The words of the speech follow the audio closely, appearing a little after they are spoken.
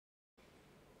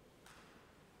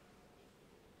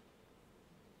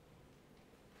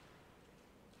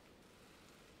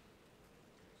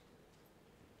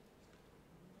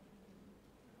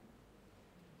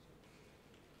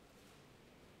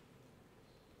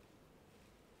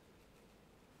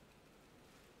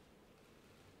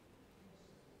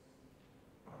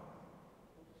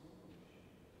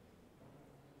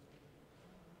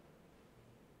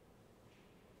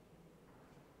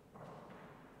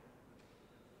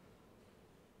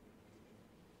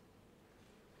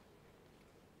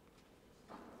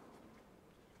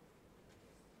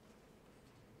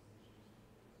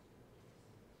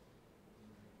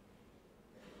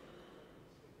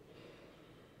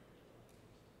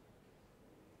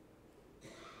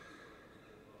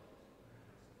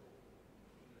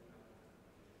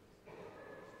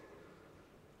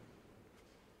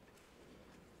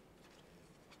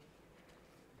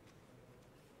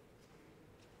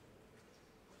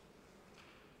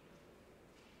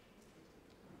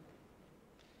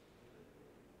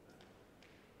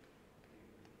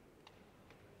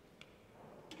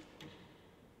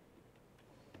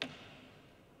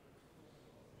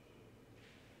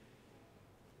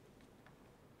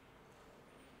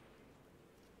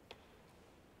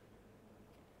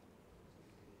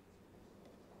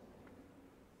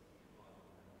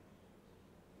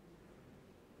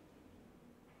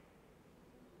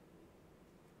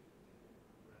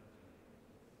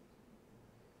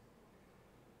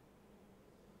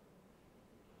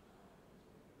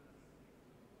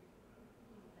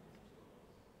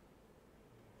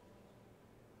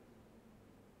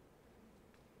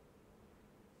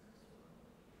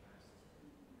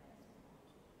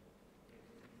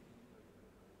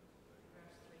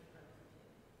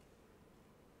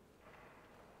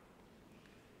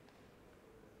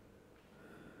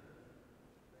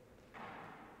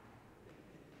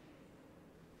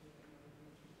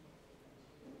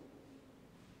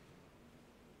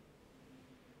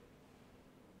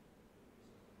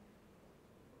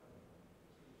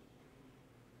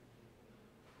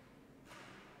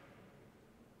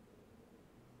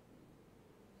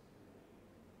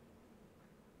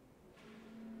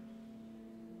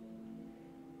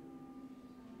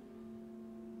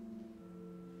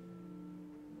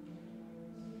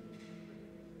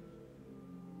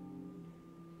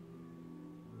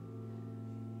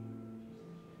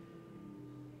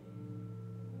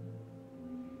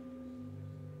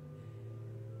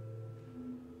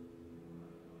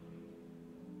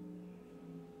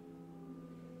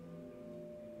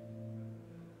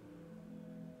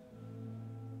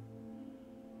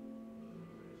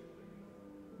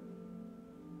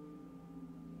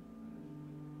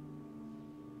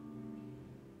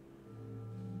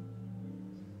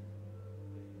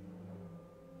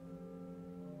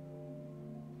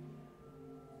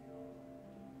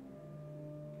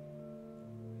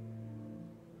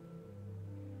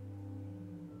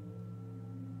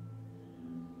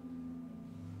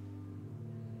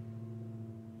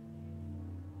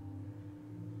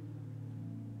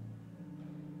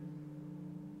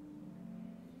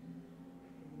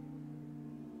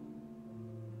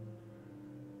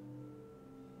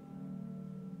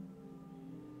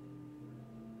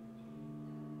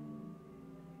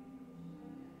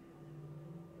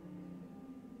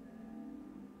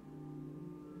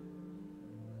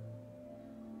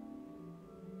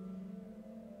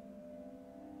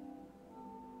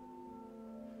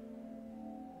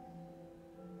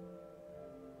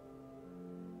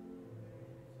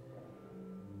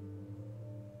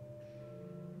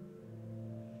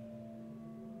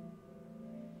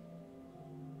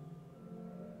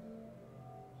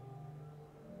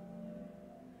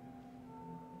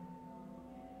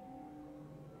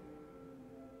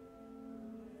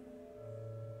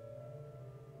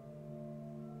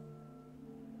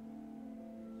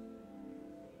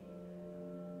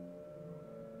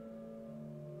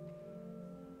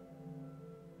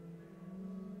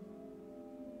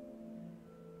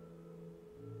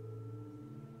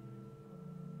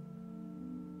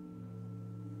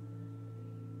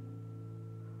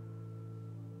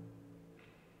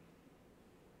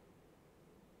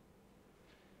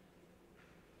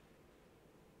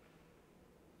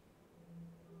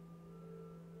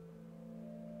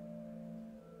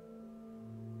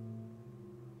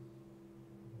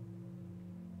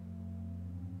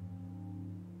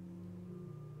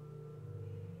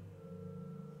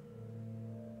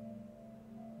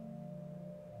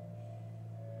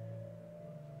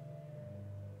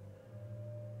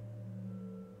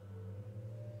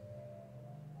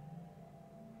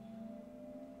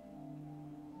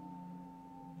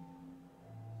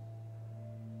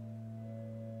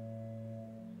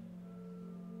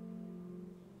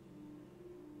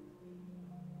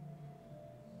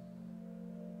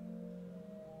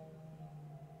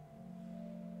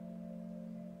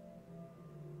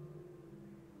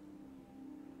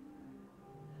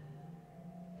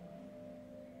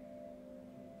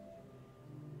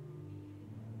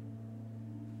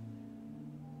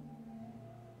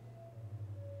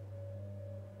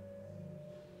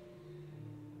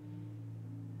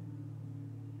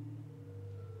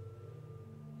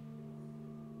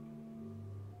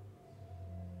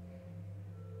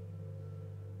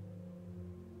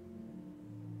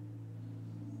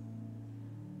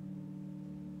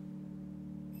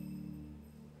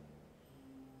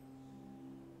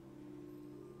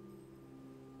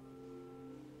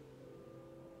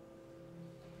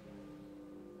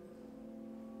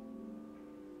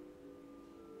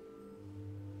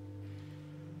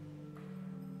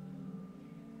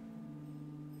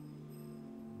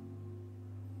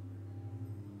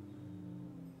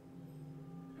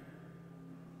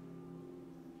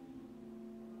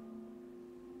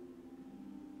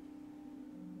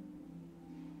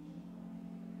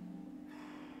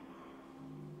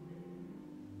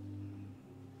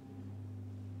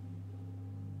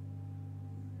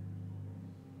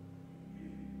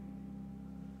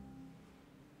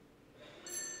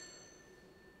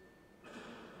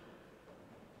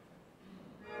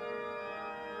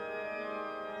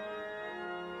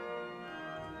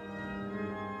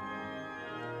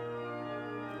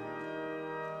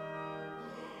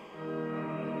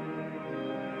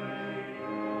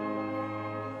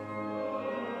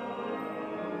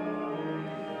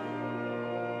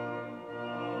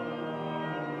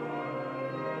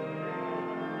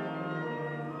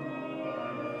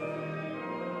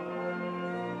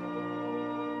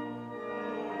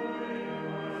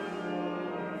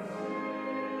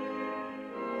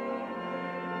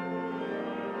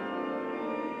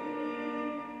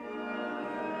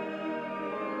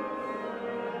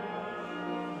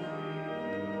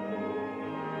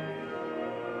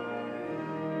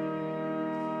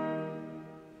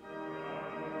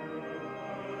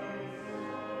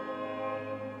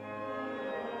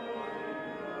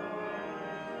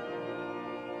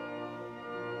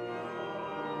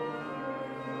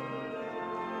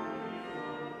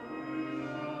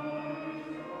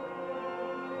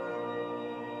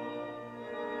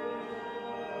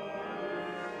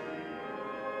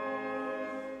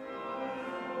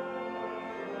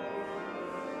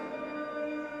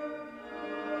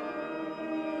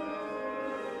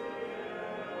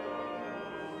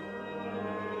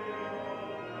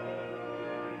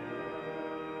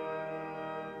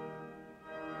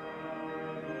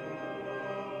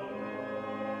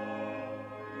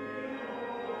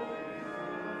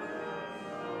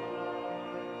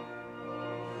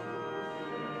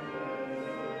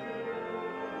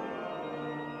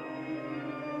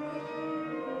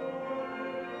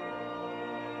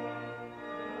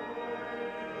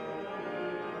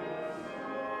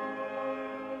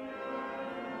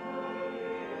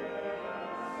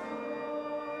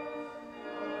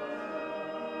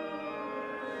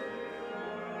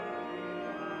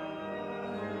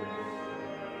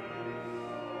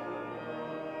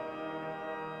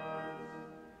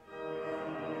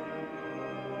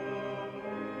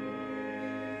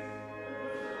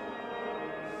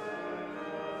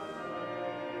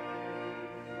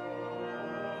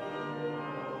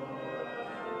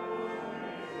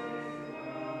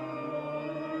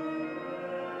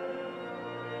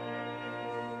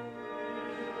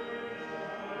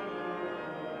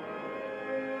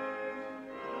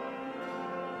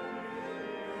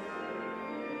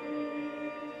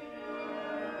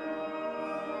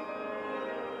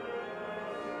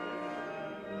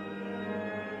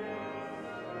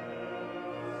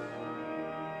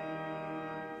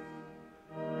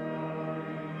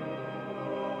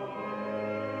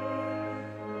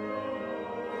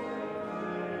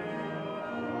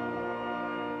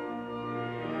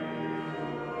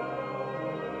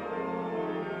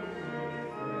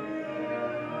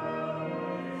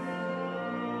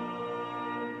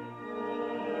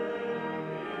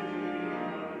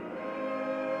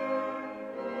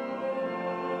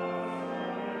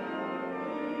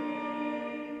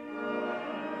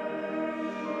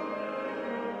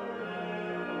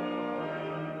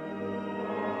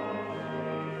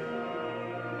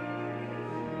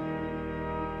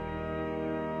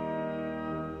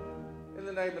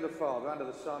name of the Father, and of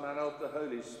the Son, and of the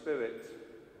Holy Spirit.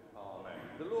 Amen.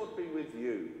 The Lord be with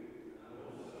you.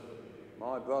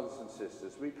 My brothers and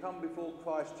sisters, we come before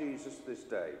Christ Jesus this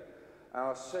day,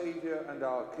 our Saviour and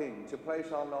our King, to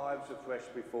place our lives afresh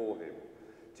before him,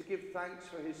 to give thanks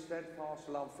for his steadfast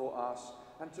love for us,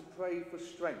 and to pray for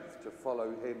strength to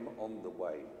follow him on the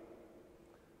way.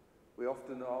 We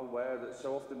often are aware that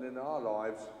so often in our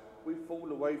lives we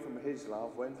fall away from his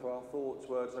love when through our thoughts,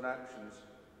 words and actions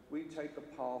we take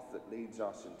a path that leads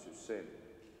us into sin.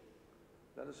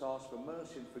 Let us ask for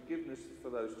mercy and forgiveness for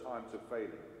those times of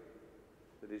failing,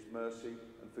 that his mercy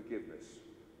and forgiveness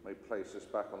may place us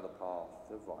back on the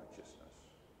path of righteousness.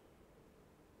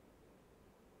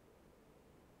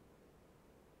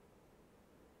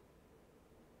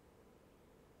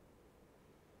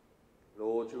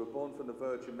 Lord, you were born from the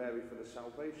Virgin Mary for the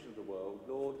salvation of the world.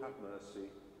 Lord, have mercy.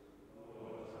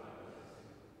 Lord, have mercy.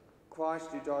 Christ,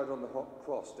 you died on the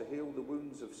cross to heal the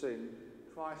wounds of sin.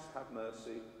 Christ, have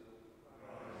mercy.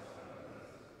 Christ, have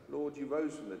mercy. Lord, you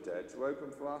rose from the dead to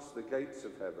open for us the gates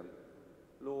of heaven.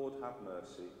 Lord, have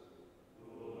mercy.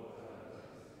 Lord,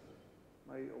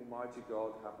 have May mercy. Almighty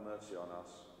God have mercy on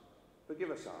us, forgive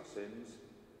us our sins,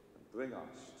 and bring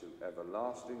us to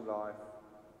everlasting life.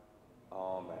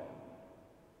 Amen.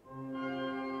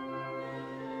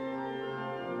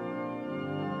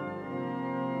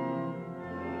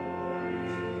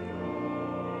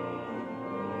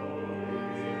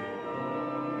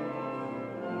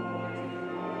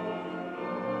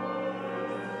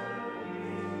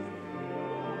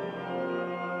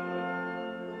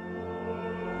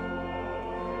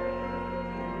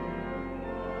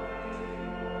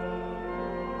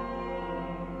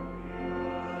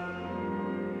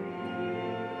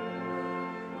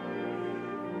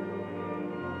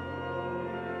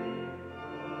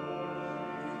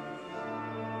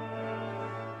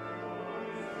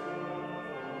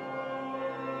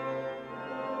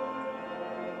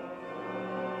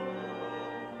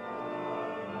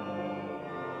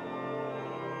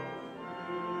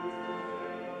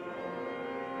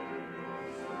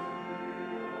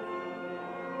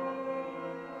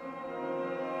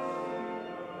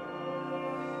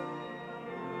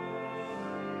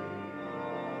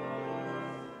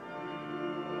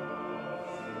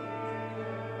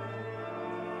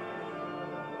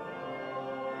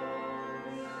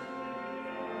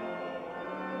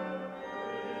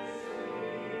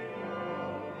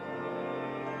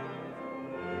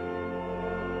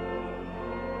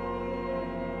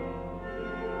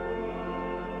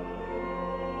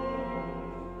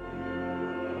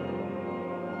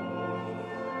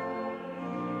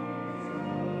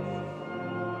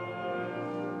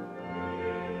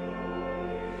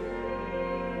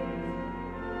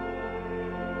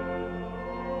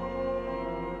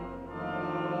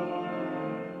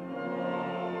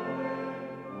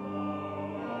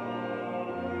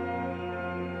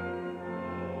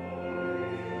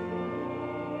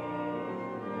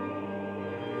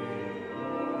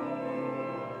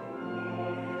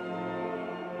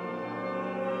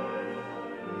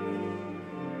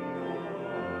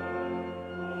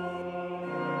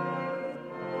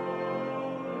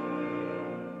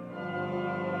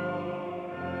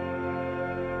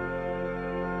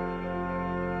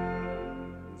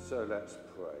 So let's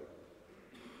pray.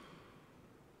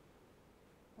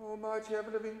 Almighty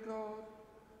ever-living God,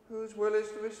 whose will is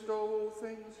to restore all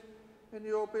things in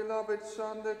your beloved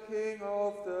Son, the King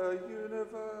of the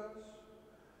universe,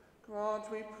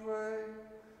 grant, we pray,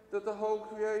 that the whole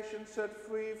creation set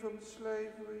free from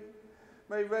slavery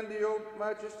may render your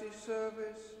majesty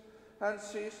service and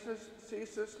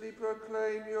ceaselessly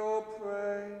proclaim your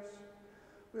praise.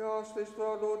 We ask this through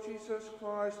our Lord Jesus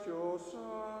Christ, your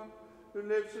Son, who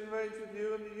lives and reigns with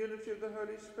you in the unity of the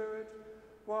Holy Spirit,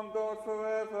 one God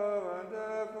forever and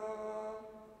ever.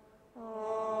 Amen.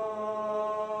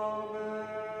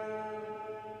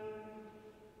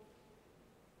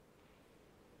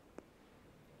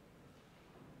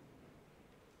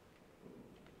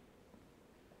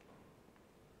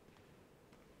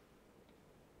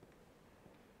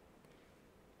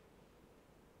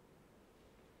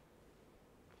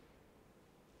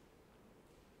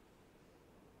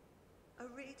 A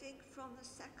reading from the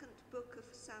second book of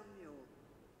Samuel.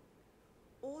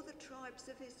 All the tribes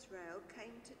of Israel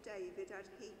came to David at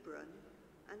Hebron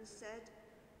and said,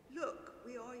 "Look,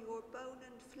 we are your bone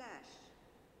and flesh.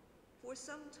 For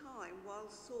some time while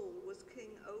Saul was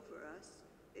king over us,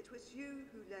 it was you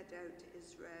who led out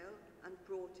Israel and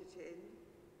brought it in.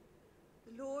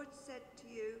 The Lord said to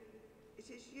you,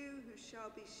 'It is you who shall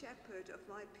be shepherd of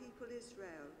my people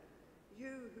Israel,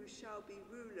 you who shall be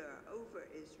ruler over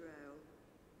Israel.'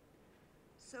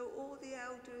 So all the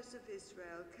elders of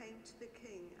Israel came to the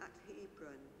king at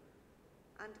Hebron,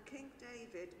 and King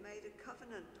David made a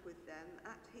covenant with them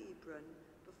at Hebron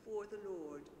before the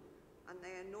Lord, and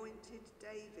they anointed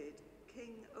David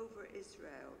king over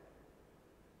Israel.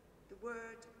 The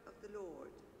word of the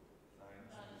Lord. Thanks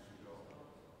be to God.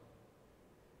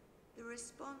 The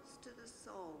response to the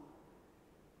psalm,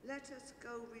 "Let us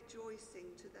go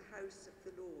rejoicing to the house of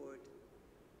the Lord."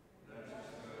 Let us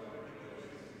go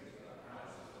rejoicing to the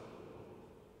house of the Lord.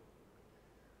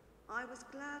 I was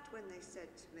glad when they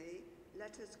said to me,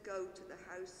 "Let us go to the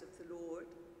house of the Lord."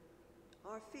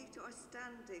 Our feet are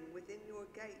standing within your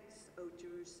gates, O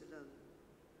Jerusalem.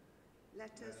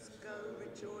 Let us go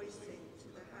rejoicing to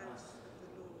the house of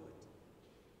the Lord.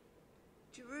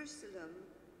 Jerusalem,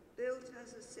 built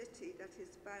as a city that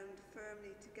is bound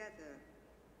firmly together.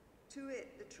 To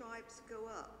it the tribes go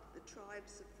up, the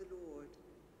tribes of the Lord.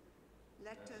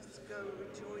 Let us go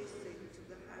rejoicing to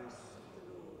the house of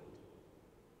the Lord.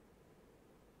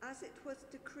 As it was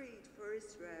decreed for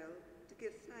Israel to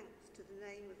give thanks to the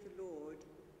name of the Lord,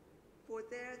 for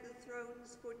there the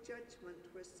thrones for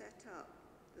judgment were set up,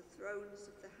 the thrones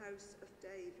of the house of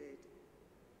David.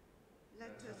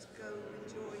 Let us go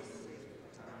rejoicing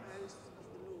to the house of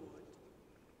the Lord.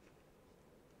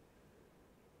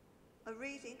 A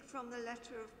reading from the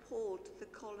letter of Paul to the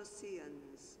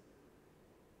Colossians.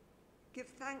 Give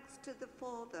thanks to the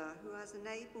Father who has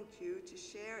enabled you to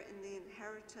share in the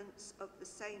inheritance of the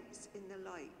saints in the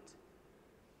light.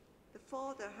 The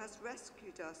Father has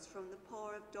rescued us from the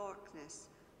power of darkness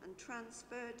and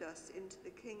transferred us into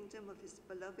the kingdom of his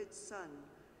beloved Son,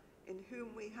 in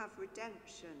whom we have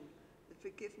redemption, the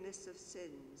forgiveness of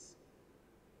sins.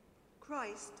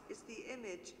 Christ is the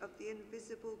image of the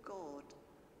invisible God,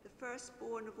 the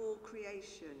firstborn of all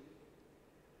creation.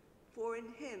 For in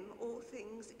him all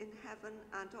things in heaven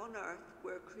and on earth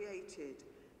were created,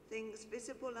 things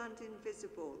visible and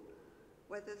invisible,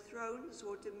 whether thrones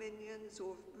or dominions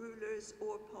or rulers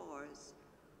or powers.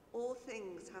 All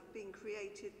things have been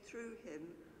created through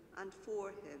him and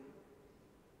for him.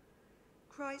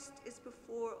 Christ is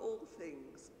before all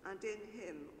things, and in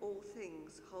him all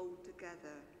things hold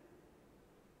together.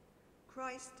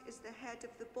 Christ is the head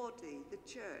of the body, the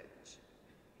church.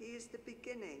 He is the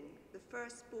beginning, the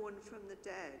firstborn from the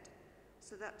dead,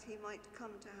 so that he might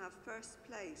come to have first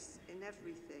place in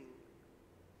everything.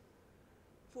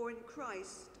 For in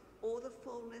Christ all the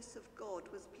fullness of God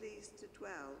was pleased to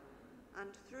dwell,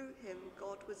 and through him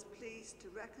God was pleased to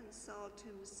reconcile to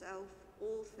himself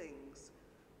all things,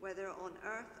 whether on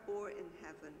earth or in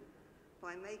heaven,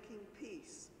 by making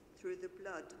peace through the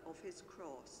blood of his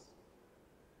cross.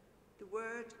 The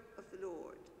word of the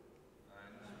Lord.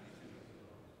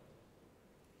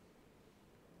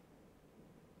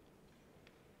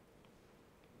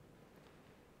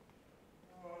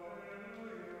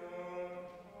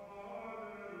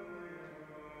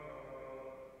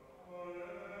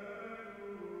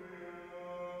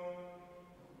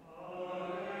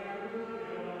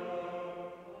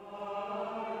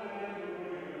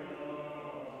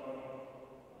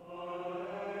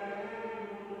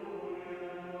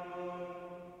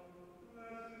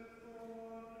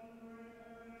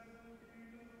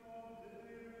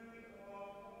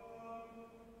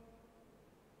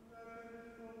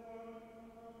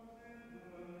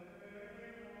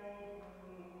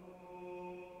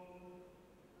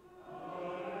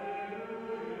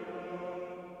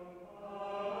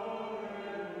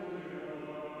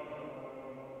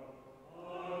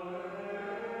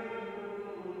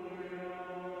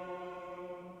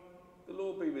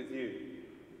 Be with you.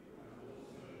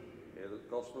 Hear the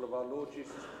gospel of our Lord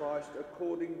Jesus Christ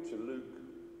according to Luke.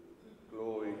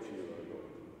 Glory to you, O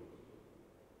Lord.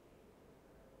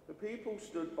 The people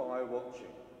stood by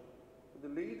watching, but the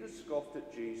leaders scoffed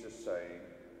at Jesus, saying,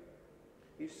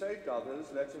 "He saved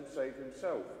others, let him save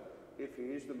himself, if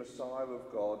he is the Messiah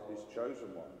of God, his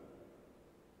chosen one."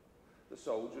 The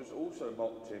soldiers also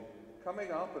mocked him,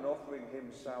 coming up and offering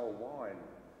him sour wine,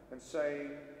 and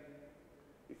saying,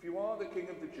 "If you are the King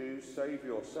of the Jews, save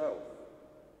yourself."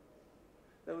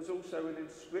 There was also an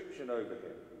inscription over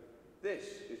him, "This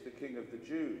is the King of the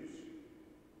Jews."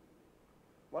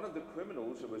 One of the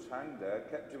criminals who was hanged there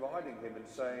kept deriding him and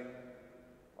saying,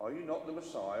 "Are you not the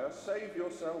Messiah? Save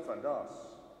yourself and us."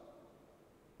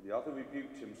 The other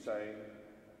rebuked him, saying,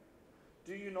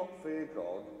 "Do you not fear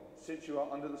God, since you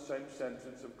are under the same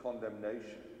sentence of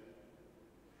condemnation?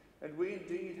 And we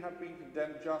indeed have been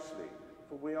condemned justly,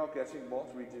 for we are getting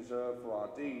what we deserve for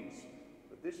our deeds,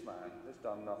 but this man has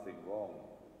done nothing wrong."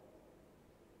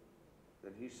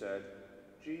 Then he said,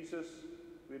 "Jesus,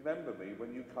 remember me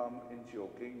when you come into your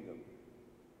kingdom."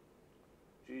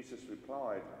 Jesus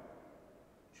replied,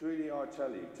 "Truly I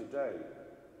tell you, today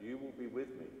you will be with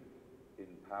me in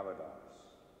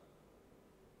paradise."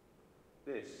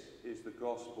 This is the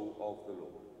gospel of the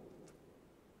Lord.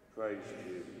 Praise to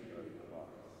you, O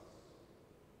Christ.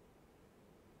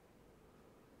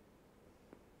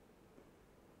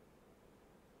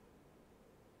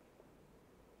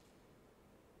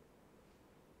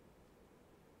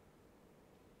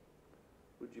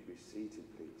 Would you be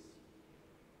seated, please?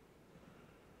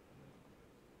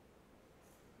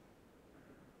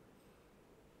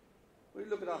 When you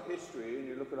look at our history and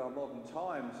you look at our modern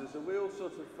times, there's a real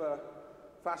sort of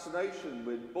fascination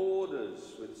with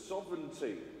borders, with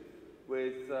sovereignty,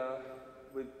 with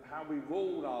how we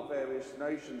rule our various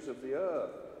nations of the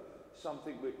earth,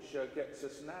 something which gets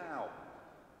us now.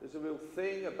 There's a real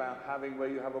thing about having where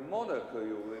you have a monarch or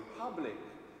you're a republic,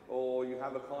 or you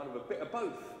have a kind of a bit of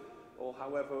both, or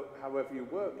however you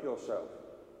work yourself.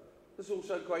 There's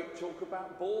also great talk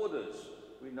about borders.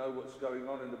 We know what's going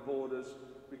on in the borders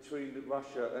between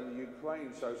Russia and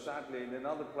Ukraine so sadly, and in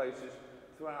other places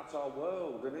throughout our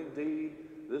world. And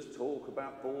indeed, there's talk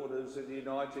about borders in the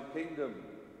United Kingdom.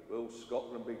 Will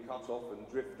Scotland be cut off and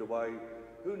drift away?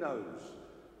 Who knows?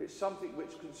 It's something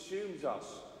which consumes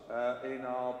us in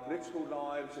our political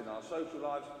lives, in our social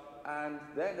lives, and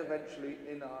then eventually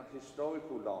in our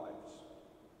historical lives.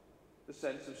 The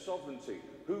sense of sovereignty,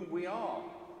 whom we are,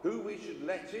 who we should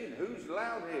let in, who's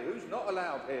allowed here, who's not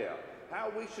allowed here, how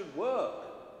we should work,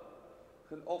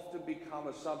 can often become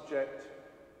a subject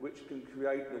which can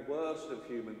create the worst of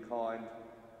humankind,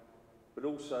 but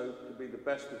also can be the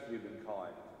best of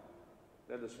humankind.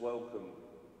 Let us welcome,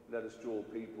 let us draw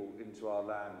people into our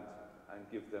land and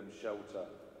give them shelter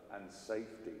and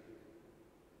safety.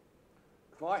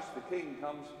 Christ the King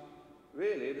comes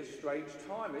really at a strange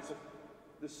time.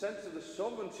 The sense of the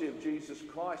sovereignty of Jesus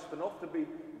Christ can often be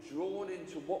drawn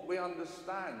into what we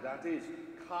understand, that is,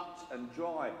 cut and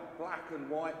dry, black and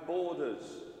white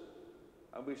borders.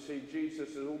 And we see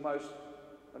Jesus as almost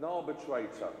an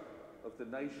arbitrator of the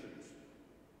nations.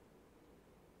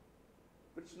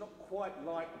 But it's not quite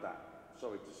like that,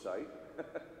 sorry to say.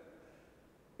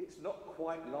 It's not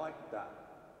quite like that.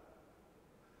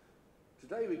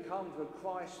 Today we come to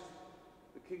Christ,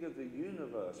 the King of the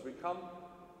universe. We come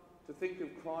to think of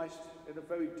Christ in a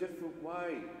very different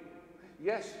way.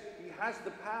 Yes, he has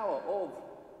the power of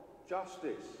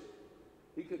justice.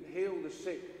 He can heal the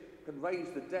sick, can raise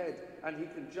the dead, and he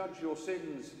can judge your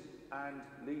sins and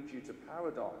lead you to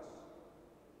paradise.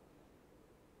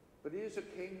 But he is a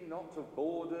king not of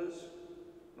borders,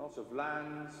 not of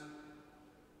lands,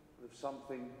 but of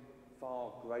something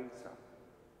far greater.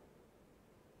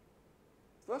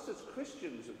 For us as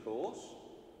Christians, of course,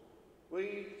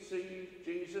 we see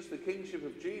Jesus, the kingship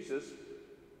of Jesus,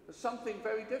 as something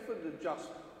very different than just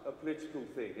a political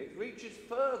thing. It reaches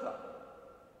further.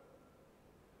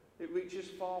 It reaches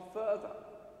far further.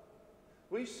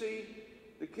 We see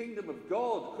the kingdom of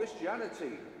God,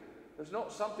 Christianity, as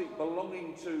not something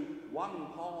belonging to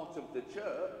one part of the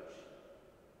church.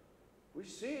 We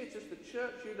see it as the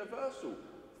church universal,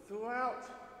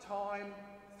 throughout time,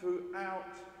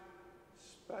 throughout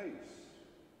space.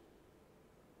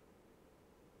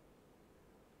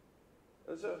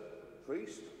 As a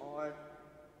priest, I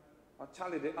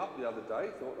tallied it up the other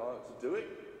day, thought I ought to do it,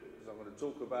 because I'm going to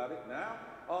talk about it now.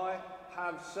 I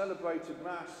have celebrated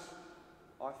Mass,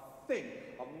 I think,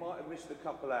 I might have missed a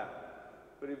couple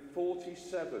out, but in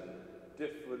 47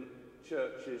 different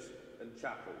churches and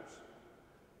chapels.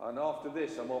 And after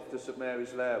this, I'm off to St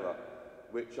Mary's Lara,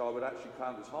 which I would actually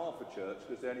count as half a church,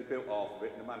 because they only built half of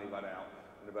it and the money ran out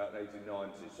in about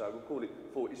 1890, so we'll call it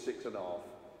 46 and a half,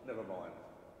 never mind.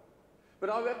 But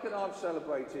I reckon I've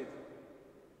celebrated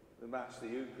the Mass, the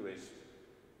Eucharist,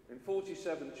 in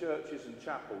 47 churches and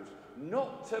chapels,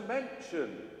 not to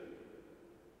mention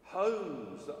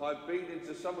homes that I've been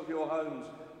into, some of your homes,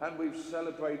 and we've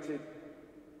celebrated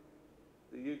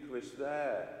the Eucharist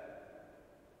there.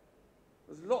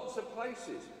 There's lots of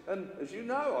places, and as you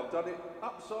know, I've done it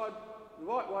upside, the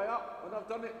right way up, and I've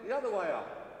done it the other way up.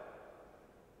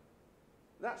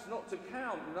 That's not to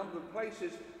count the number of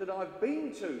places that I've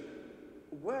been to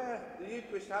where the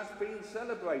Eucharist has been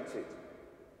celebrated.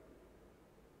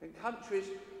 In countries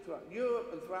throughout Europe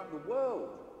and throughout the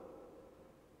world.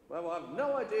 Well, I have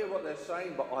no idea what they're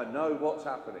saying, but I know what's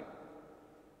happening.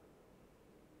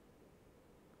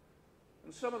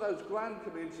 And some of those grand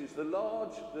communities, the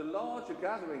larger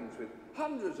gatherings with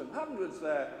hundreds and hundreds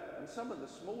there, and some of the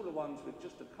smaller ones with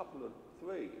just a couple of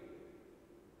three,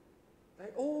 they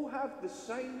all have the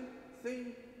same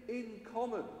thing in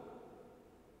common.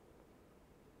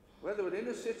 Whether an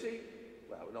inner city,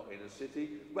 well, not in a city,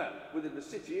 well, within a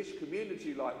city-ish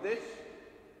community like this,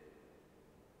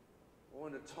 or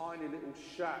in a tiny little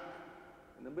shack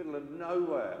in the middle of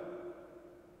nowhere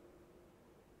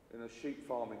in a sheep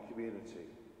farming community.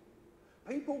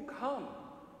 People come,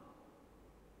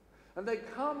 and they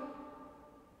come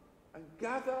and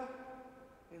gather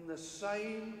in the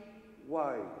same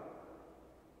way,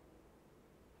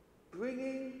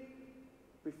 bringing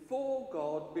before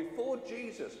God, before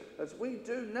Jesus, as we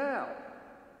do now,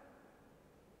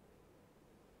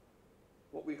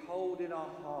 what we hold in our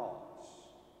hearts,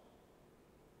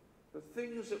 the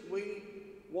things that we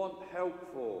want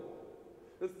help for,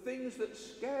 the things that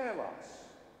scare us,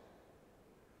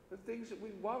 the things that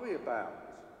we worry about.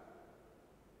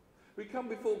 We come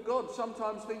before God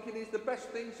sometimes thinking he's the best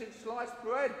thing since sliced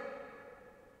bread.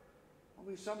 And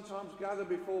we sometimes gather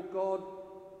before God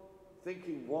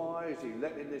thinking, why is he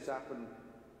letting this happen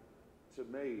to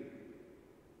me?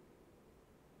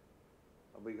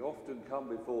 And we often come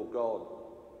before God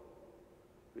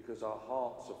because our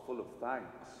hearts are full of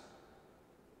thanks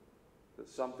that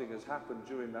something has happened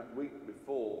during that week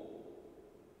before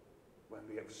when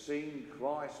we have seen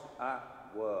Christ at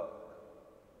work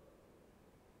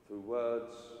through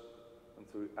words and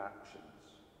through actions.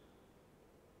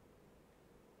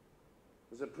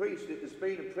 As a priest, it has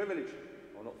been a privilege.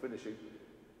 I'm not finishing.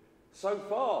 So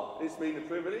far, it's been a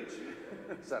privilege.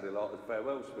 Sounded like a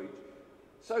farewell speech.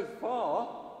 So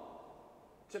far,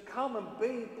 to come and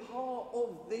be part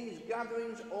of these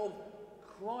gatherings of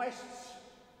Christ's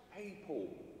people.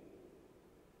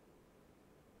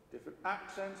 Different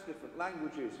accents, different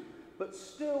languages, but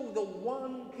still the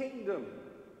one kingdom.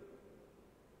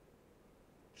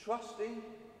 Trusting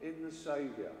in the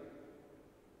Saviour.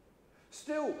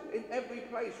 Still in every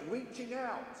place, reaching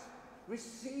out,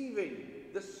 receiving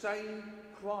the same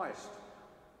Christ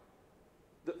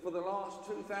that for the last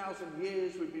 2,000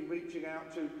 years we've been reaching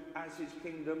out to as his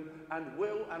kingdom and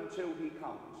will until he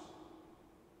comes.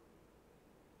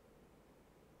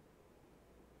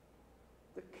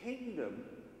 The kingdom,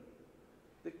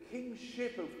 the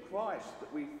kingship of Christ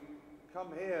that we come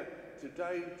here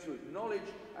today to acknowledge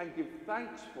and give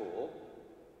thanks for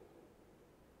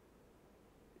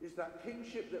is that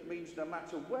kingship that means no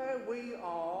matter where we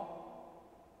are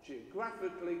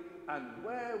geographically and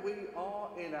where we are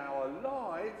in our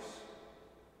lives,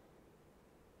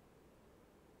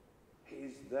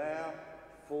 he's there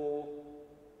for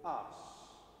us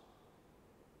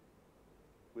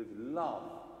with love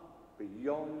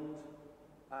beyond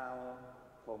our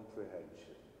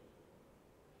comprehension.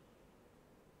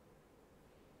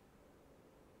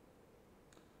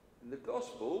 In the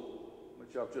Gospel,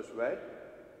 which I've just read,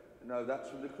 you know that's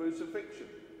from the crucifixion.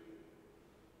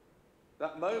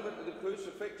 That moment of the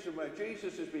crucifixion where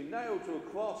Jesus has been nailed to a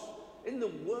cross in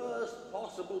the worst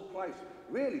possible place.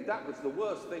 Really, that was the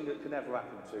worst thing that can ever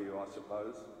happen to you, I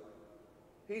suppose.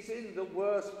 He's in the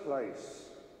worst place.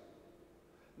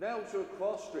 Nailed to a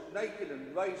cross, stripped naked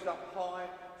and raised up high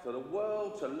for the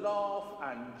world to laugh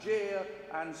and jeer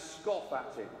and scoff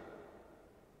at him.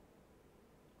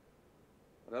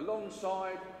 And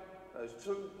alongside those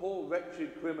two poor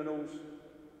wretched criminals,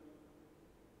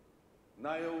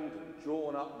 nailed and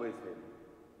drawn up with him.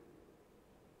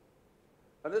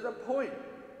 And at a point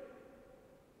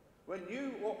when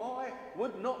you or I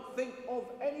would not think of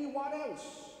anyone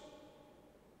else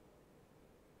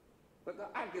but the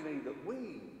agony that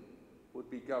we would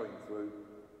be going through,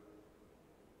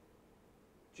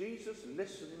 Jesus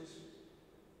listens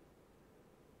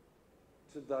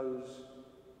to those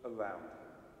around him.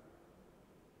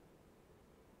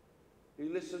 He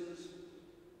listens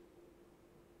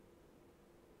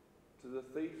to the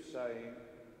thief saying,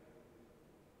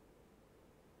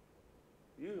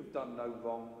 "You have done no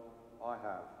wrong, I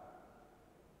have."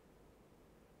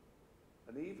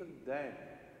 And even then,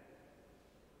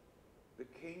 the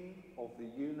King of the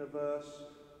universe,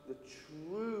 the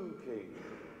true King,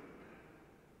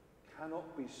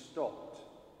 cannot be stopped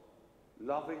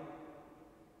loving,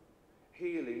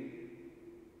 healing,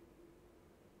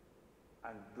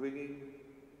 and bringing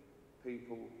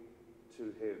people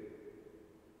to him.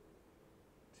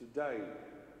 Today,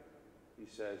 he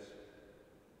says,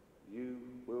 you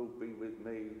will be with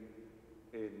me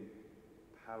in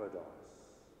paradise.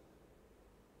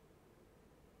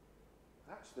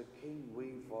 That's the King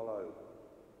we follow.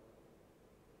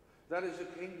 That is a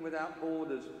King without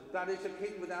borders. That is a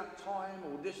King without time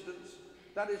or distance.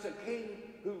 That is a King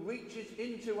who reaches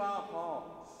into our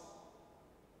hearts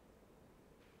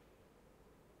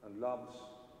and loves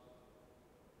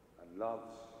and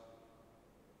loves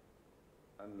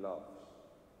and loves.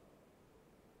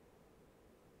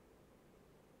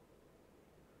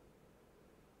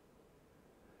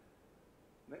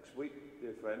 Next week,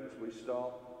 dear friends, we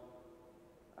start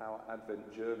our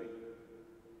Advent journey.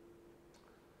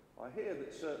 I hear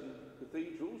that certain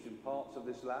cathedrals in parts of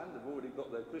this land have already got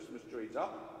their Christmas trees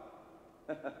up.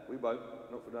 We won't,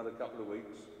 not for another couple of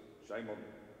weeks. Shame on them,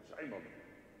 shame on them.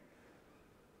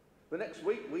 But next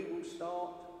week we will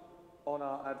start on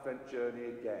our Advent journey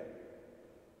again,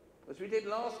 as we did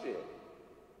last year.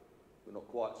 We're not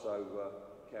quite so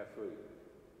carefree.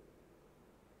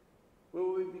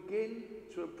 Will we begin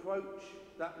to approach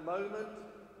that moment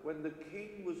when the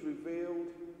King was revealed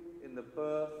in the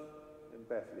birth in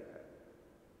Bethlehem?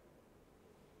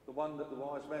 The one that the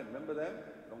wise men, remember them?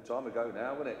 A long time ago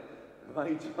now, wasn't it? The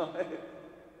Magi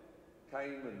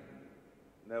came and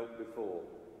knelt before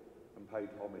and paid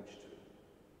homage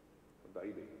to a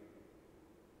baby,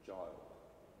 child.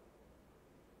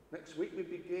 Next week we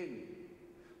begin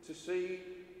to see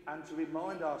and to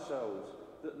remind ourselves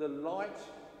that the light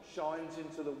shines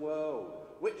into the world.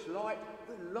 Which light?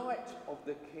 The light of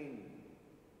the King.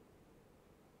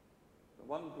 The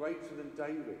one greater than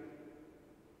David.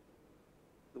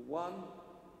 The one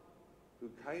who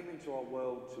came into our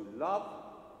world to love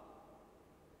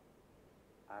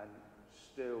and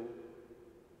still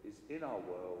is in our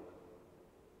world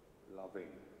loving.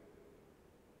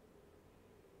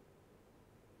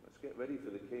 Let's get ready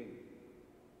for the King.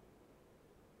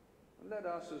 And let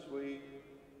us, as we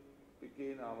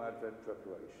begin our Advent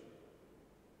preparation,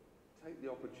 take the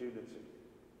opportunity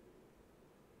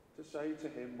to say to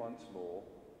him once more,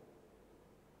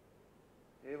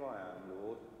 "Here I am,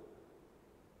 Lord.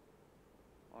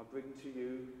 I bring to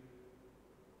you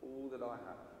all that I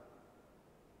have.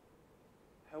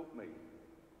 Help me,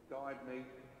 guide me,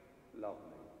 love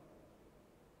me."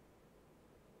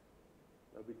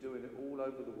 They'll be doing it all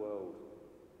over the world.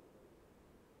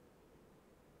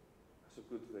 That's a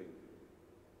good thing.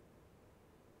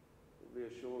 It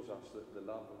reassures us that the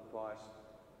love of Christ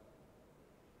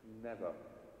can never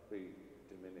be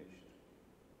diminished.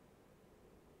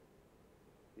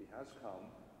 He has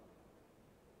come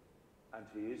and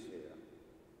he is here.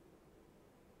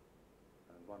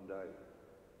 And one day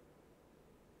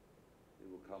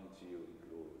he will come to you in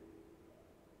glory.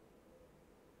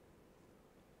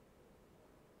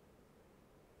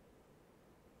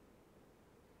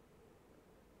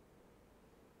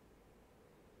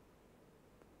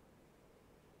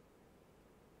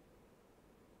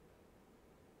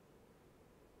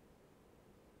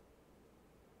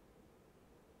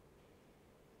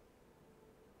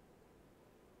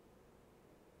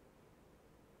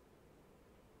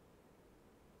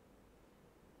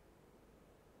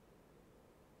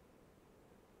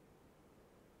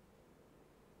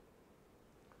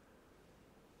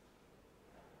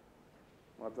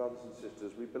 My brothers and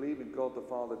sisters, we believe in God the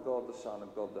Father, God the Son,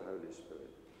 and God the Holy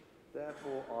Spirit.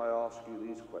 Therefore, I ask you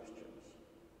these questions.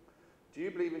 Do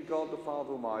you believe in God the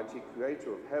Father Almighty,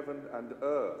 creator of heaven and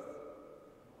earth?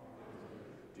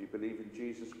 Do you believe in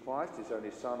Jesus Christ, his only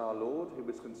Son, our Lord, who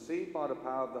was conceived by the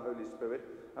power of the Holy Spirit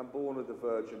and born of the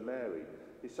Virgin Mary?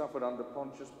 He suffered under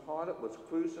Pontius Pilate, was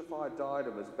crucified, died,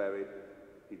 and was buried.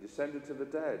 He descended to the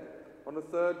dead. On the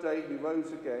third day he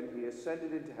rose again. He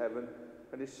ascended into heaven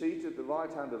and is seated at the right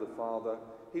hand of the Father.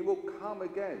 He will come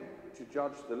again to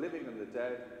judge the living and the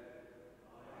dead.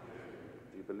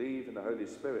 Do you believe in the Holy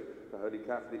Spirit, the Holy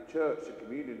Catholic Church, the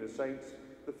communion of saints,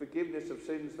 the forgiveness of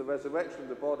sins, the resurrection of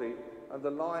the body, and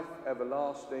the life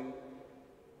everlasting?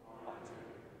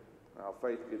 Our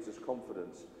faith gives us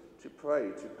confidence to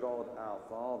pray to God our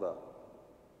Father.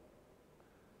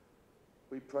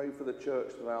 We pray for the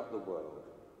Church throughout the world,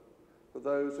 for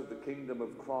those of the kingdom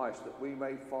of Christ, that we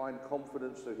may find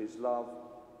confidence through his love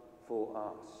for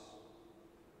us.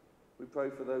 We pray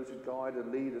for those who guide and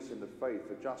lead us in the faith,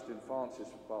 for Justin, Francis,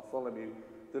 Bartholomew,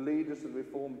 the leaders of the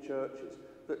Reformed churches,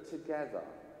 that together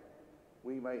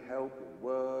we may help in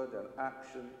word and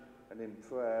action and in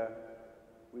prayer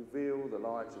reveal the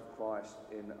light of Christ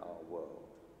in our world.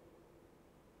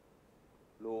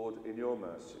 Lord, in your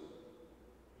mercy,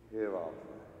 hear our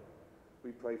prayer.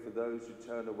 We pray for those who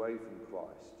turn away from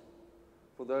Christ,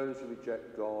 for those who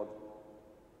reject God,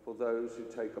 for those who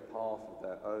take a path of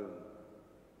their own.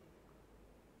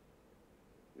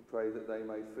 We pray that they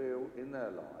may feel in their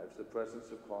lives the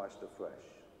presence of Christ afresh,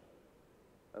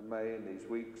 and may in these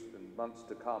weeks and months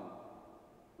to come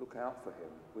look out for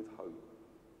him with hope.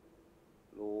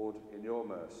 Lord, in your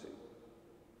mercy,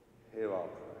 hear our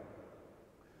prayer.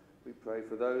 We pray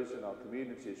for those in our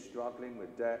communities struggling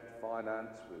with debt,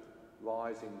 finance, with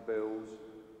rising bills,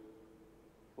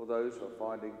 for those who are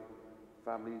finding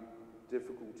family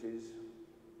difficulties,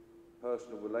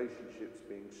 personal relationships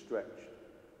being stretched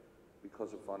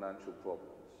because of financial problems.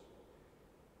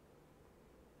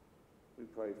 We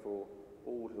pray for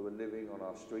all who are living on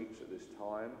our streets at this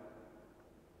time,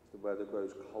 as the weather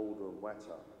grows colder and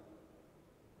wetter.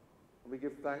 And we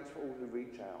give thanks for all who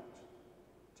reach out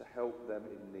to help them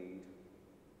in need,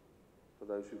 for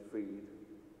those who feed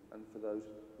and for those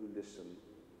who listen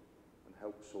and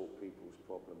help sort people's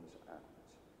problems out.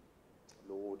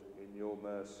 Lord, in your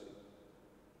mercy,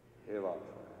 hear our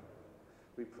prayer.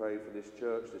 We pray for this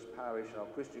church, this parish, and our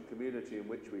Christian community in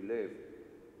which we live,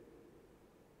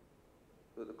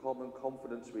 that the common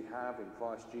confidence we have in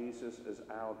Christ Jesus as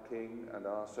our King and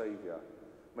our Saviour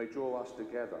may draw us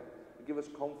together and give us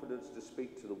confidence to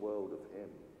speak to the world of him.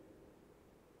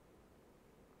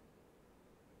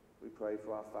 We pray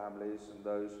for our families and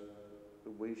those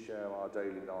whom we share our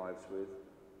daily lives with,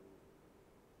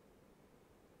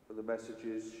 for the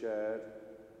messages shared,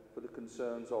 for the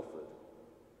concerns offered.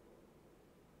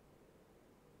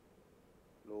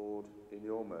 Lord, in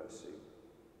your mercy,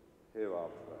 hear our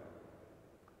prayer.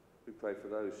 We pray for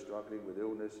those struggling with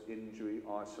illness, injury,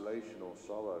 isolation or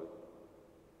sorrow,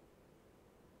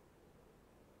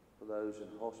 for those in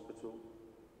hospital,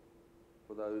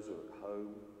 for those who are at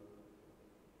home,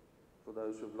 for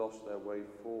those who have lost their way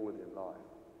forward in life.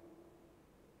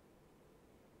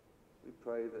 We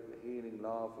pray that the healing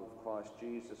love of Christ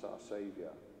Jesus, our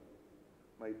Saviour,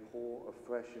 may pour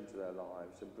afresh into their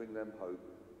lives and bring them hope.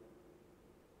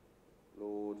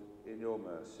 Lord, in your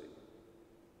mercy,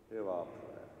 hear our prayer.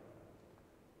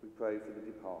 We pray for the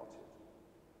departed,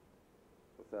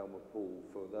 for Thelma Paul,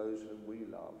 for those whom we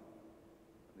love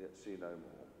and yet see no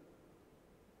more,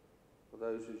 for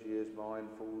those whose year's mind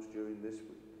falls during this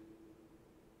week.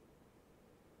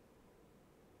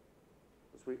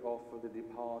 As we offer the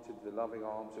departed to the loving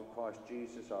arms of Christ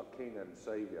Jesus, our King and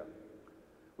Saviour,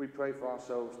 we pray for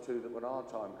ourselves too, that when our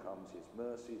time comes, his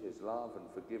mercy, his love and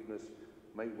forgiveness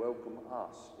may welcome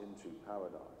us into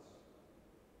paradise.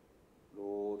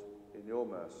 Lord, in your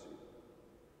mercy,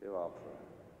 hear our prayer.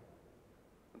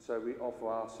 And so we offer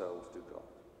ourselves to God,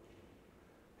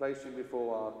 placing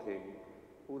before our King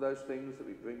all those things that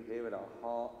we bring here in our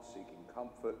hearts, seeking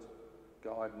comfort,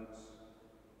 guidance,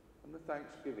 and the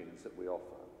thanksgivings that we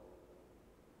offer.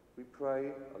 We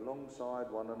pray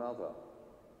alongside one another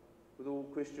with all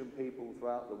Christian people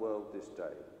throughout the world this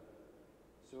day,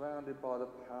 surrounded by the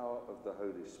power of the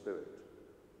Holy Spirit,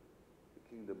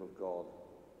 the kingdom of God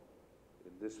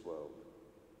in this world,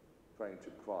 praying to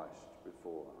Christ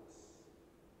before us.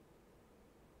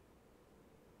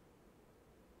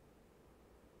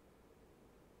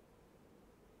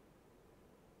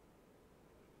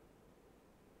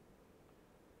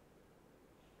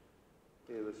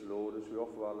 Hear us, Lord, as we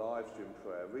offer our lives to you in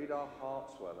prayer. Read our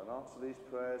hearts well and answer these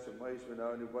prayers in ways we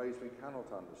know and in ways we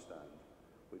cannot understand.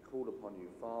 We call upon you,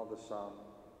 Father, Son,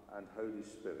 and Holy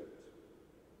Spirit.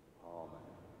 Amen.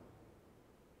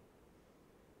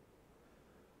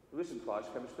 The risen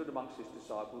Christ came and stood amongst his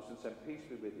disciples and said, "Peace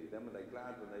be with you." Then were they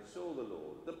glad when they saw the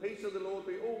Lord. The peace of the Lord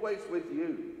be always with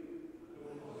you.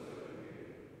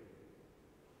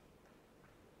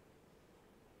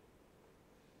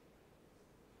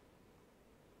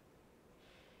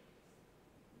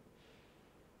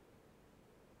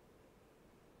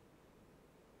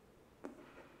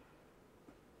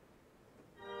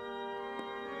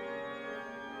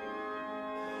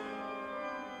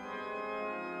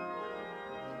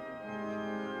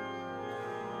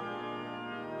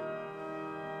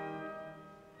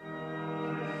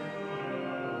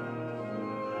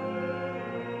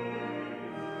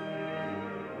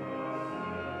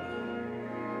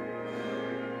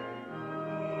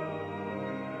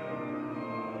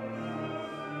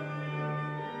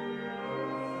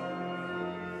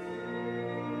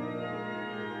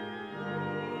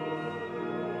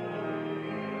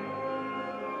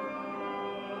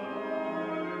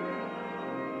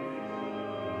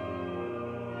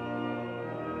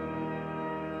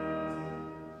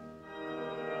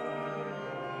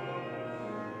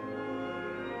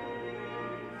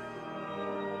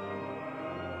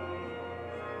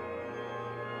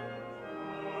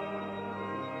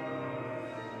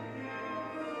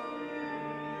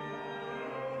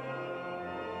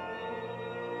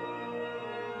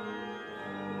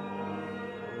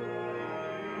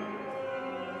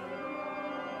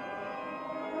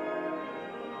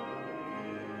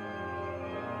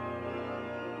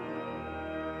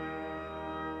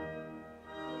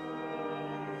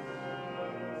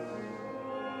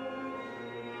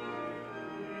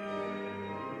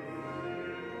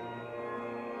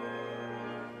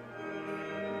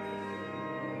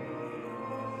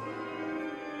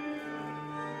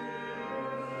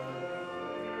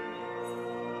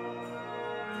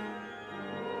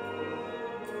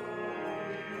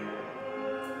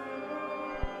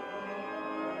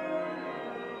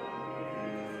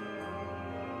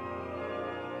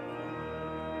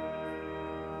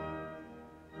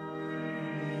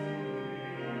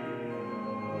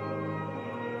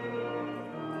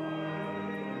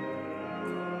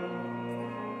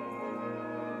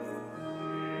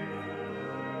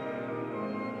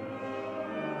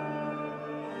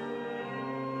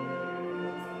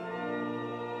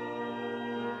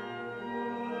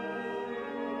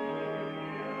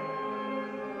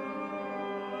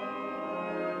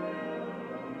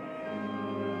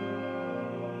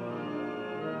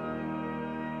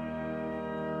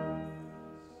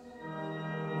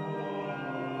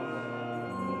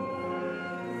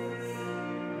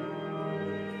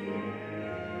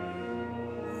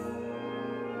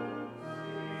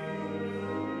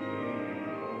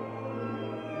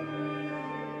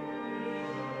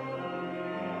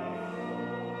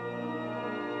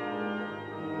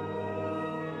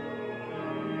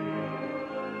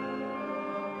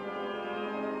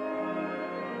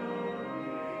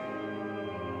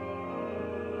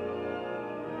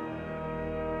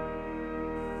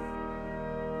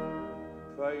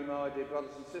 Pray, my dear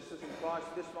brothers and sisters in Christ,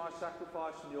 this my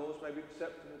sacrifice and yours may be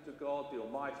acceptable to God, the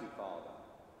Almighty Father.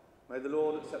 May the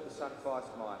Lord accept the sacrifice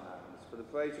of my hands for the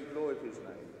praise and glory of his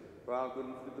name, for our good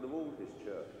and for the good of all his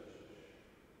church.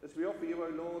 As we offer you,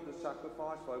 O Lord, the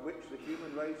sacrifice by which the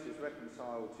human race is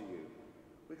reconciled to you,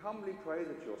 we humbly pray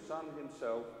that your Son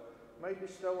himself may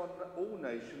bestow on all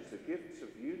nations the gifts of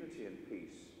unity and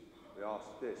peace. We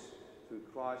ask this through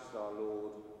Christ our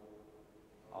Lord.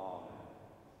 Amen.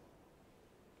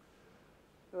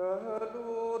 The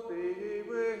Lord be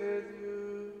with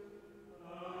you.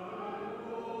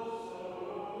 And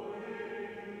also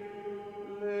with you.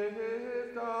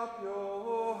 Lift up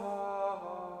your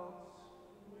hearts.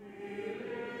 We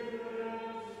lift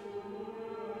them to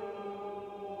the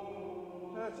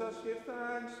Lord. Let us give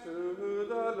thanks to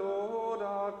the Lord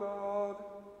our God.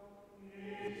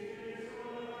 It is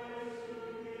right to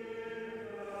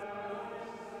give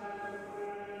thanks and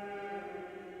praise.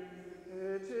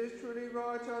 It is truly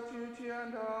right, our duty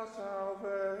and our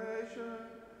salvation,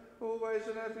 always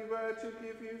and everywhere to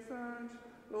give you thanks,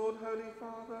 Lord, Holy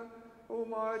Father,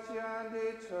 Almighty and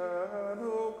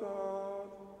eternal God.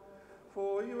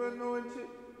 For you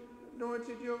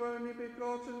anointed your only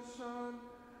begotten Son,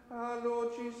 our Lord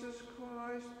Jesus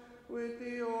Christ, with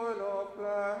the oil of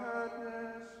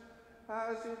gladness,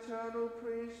 as eternal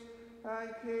priest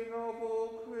and King of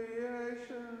all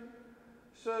creation,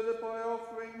 so that by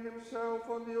offering himself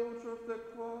on the altar of the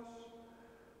cross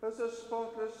as a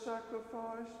spotless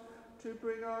sacrifice to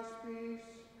bring us peace,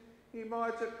 he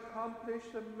might accomplish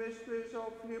the mysteries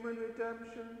of human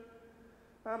redemption,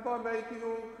 and by making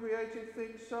all created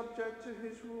things subject to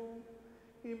his rule,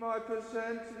 he might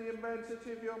present to the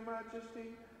immensity of your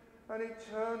majesty an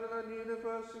eternal and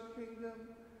universal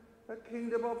kingdom, a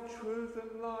kingdom of truth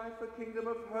and life, a kingdom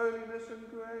of holiness and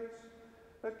grace,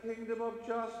 a kingdom of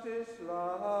justice,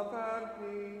 love and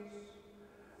peace.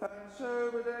 And so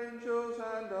with angels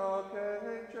and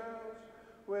archangels,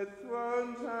 with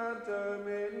thrones and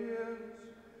dominions,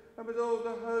 and with all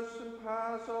the hosts and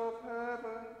powers of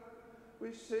heaven,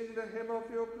 we sing the hymn of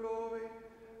your glory,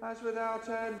 as without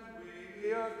end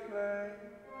we acclaim.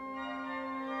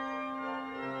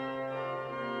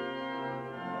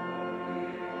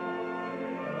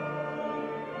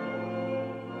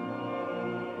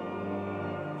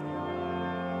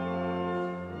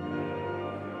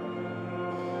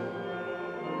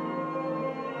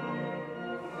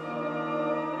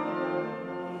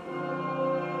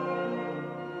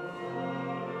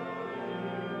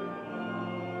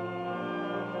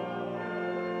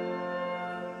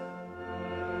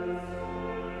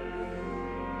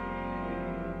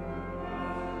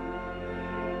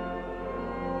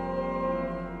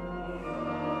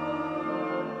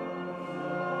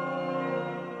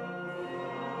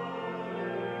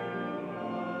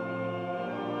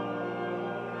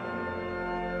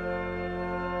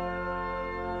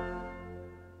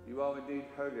 You are indeed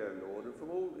holy, O Lord, and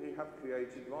from all you have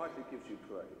created rightly gives you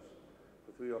praise.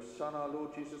 For through your Son, our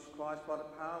Lord Jesus Christ, by the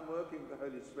power and working of the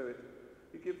Holy Spirit,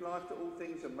 you give life to all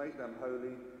things and make them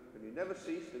holy, and you never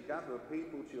cease to gather a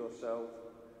people to yourself,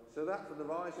 so that from the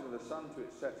rising of the sun to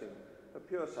its setting, a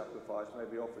pure sacrifice may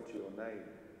be offered to your name.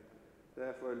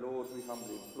 Therefore, O Lord, we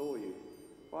humbly implore you,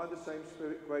 by the same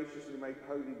Spirit graciously make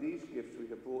holy these gifts we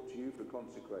have brought to you for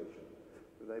consecration,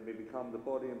 that they may become the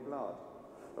body and blood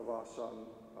of our Son,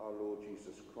 our Lord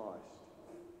Jesus Christ.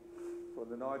 For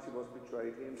the night he was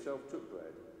betrayed, he himself took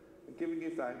bread, and giving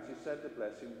you thanks, he said the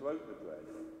blessing, broke the bread,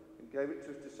 and gave it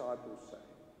to his disciples, saying,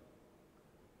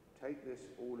 "Take this,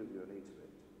 all of you, and eat of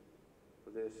it, for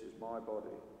this is my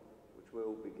body, which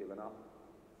will be given up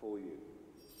for you."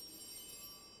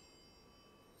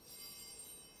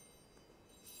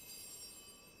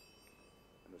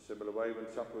 In a similar way, when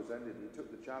supper was ended, he took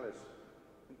the chalice,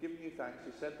 and giving you thanks,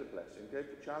 he said the blessing, gave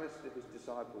the chalice to his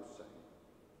disciples, saying,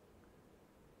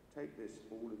 "Take this,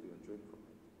 all of you, and drink from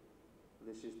it. For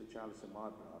this is the chalice of my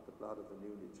blood, the blood of the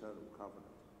new and eternal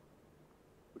covenant,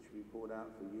 which will be poured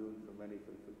out for you and for many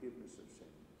for the forgiveness of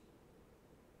sins.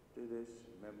 Do this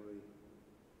in memory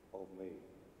of me."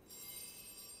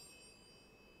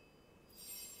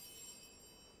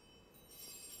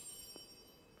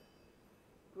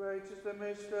 Great is the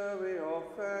mystery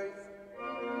of faith.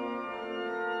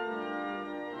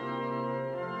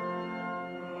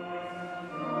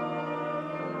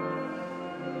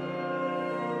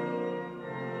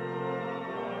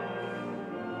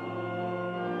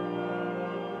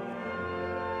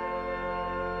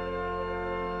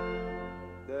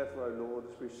 Therefore, O Lord,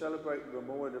 as we celebrate the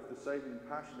memorial of the saving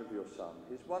passion of your Son,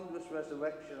 his wondrous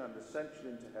resurrection and ascension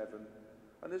into heaven,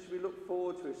 and as we look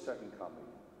forward to his second coming,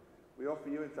 we offer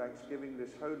you in thanksgiving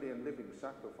this holy and living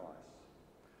sacrifice.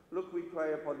 Look, we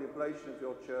pray, upon the oblation of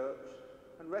your church,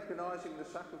 and recognising the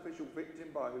sacrificial victim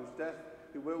by whose death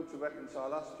you willed to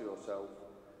reconcile us to yourself,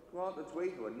 grant that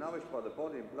we who are nourished by the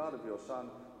body and blood of your Son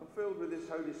and filled with his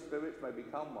Holy Spirit may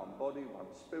become one body,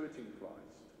 one spirit in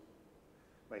Christ.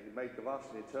 May he make of us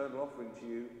an eternal offering to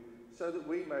you, so that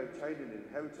we may obtain an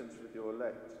inheritance with your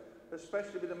elect,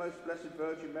 especially with the most blessed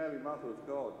Virgin Mary, Mother of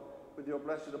God, with your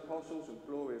blessed apostles and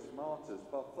glorious martyrs,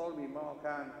 Bartholomew, Mark,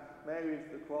 Anne, Mary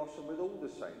of the Cross, and with all the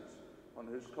saints, on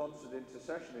whose constant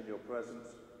intercession in your presence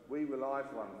we rely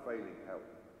for unfailing help.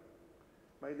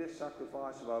 May this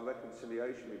sacrifice of our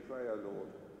reconciliation, we pray, O Lord,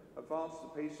 advance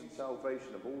the peace and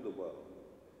salvation of all the world.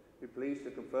 Be pleased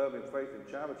to confirm in faith and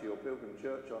charity your pilgrim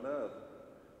church on earth,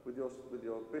 with your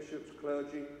bishops,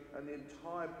 clergy, and the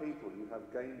entire people you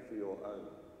have gained for your own.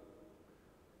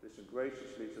 Listen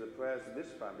graciously to the prayers of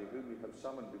this family whom we have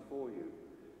summoned before you.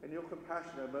 In your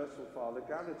compassion, O merciful Father,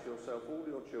 gather to yourself all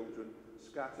your children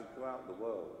scattered throughout the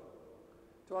world.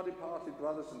 To our departed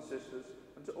brothers and sisters,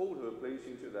 and to all who are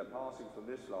pleasing to their passing from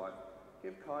this life,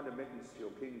 give kind admittance to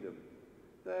your kingdom.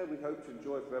 There we hope to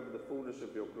enjoy forever the fullness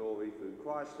of your glory, through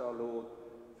Christ our Lord,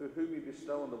 through whom you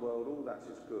bestow on the world all that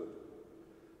is good.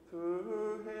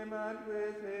 Through him and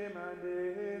with him and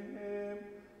in him,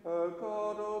 O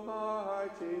God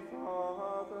Almighty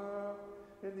Father,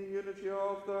 in the unity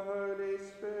of the Holy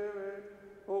Spirit,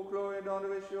 all glory and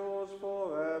honour is yours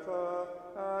forever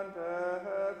and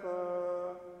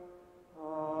ever.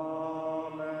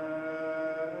 Amen.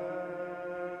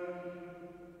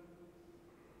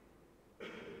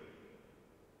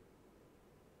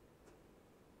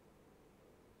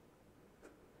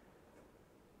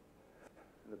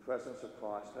 In the presence of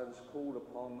Christ, let us call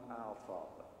upon our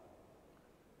Father.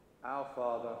 Our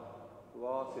Father, who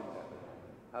art in heaven,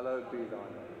 hallowed be thy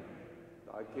name.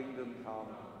 Thy kingdom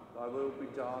come, thy will be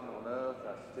done on earth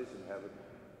as it is in heaven.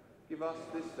 Give us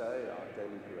this day our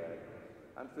daily bread,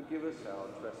 and forgive us our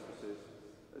trespasses,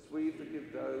 as we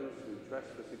forgive those who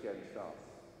trespass against us.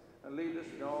 And lead us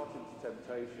not into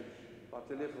temptation, but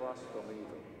deliver us from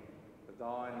evil. For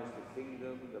thine is the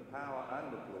kingdom, the power,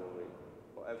 and the glory,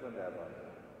 forever and ever.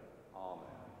 Amen.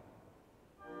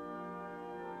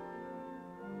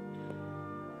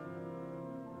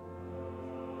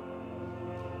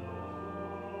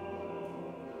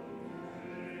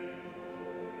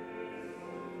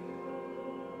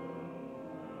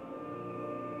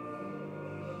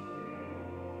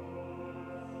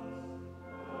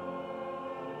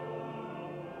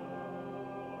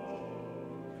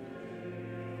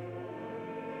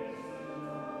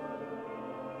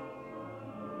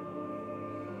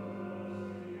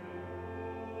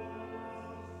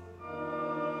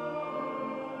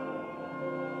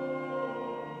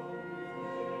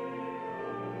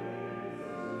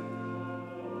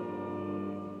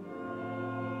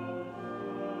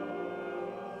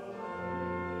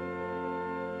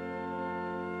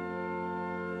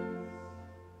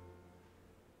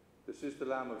 This is the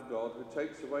Lamb of God who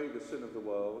takes away the sin of the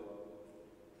world.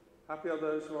 Happy are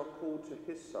those who are called to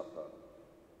his supper.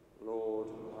 Lord,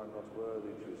 I am not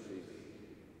worthy to receive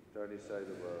you, but only say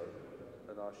the word,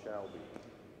 and I shall be.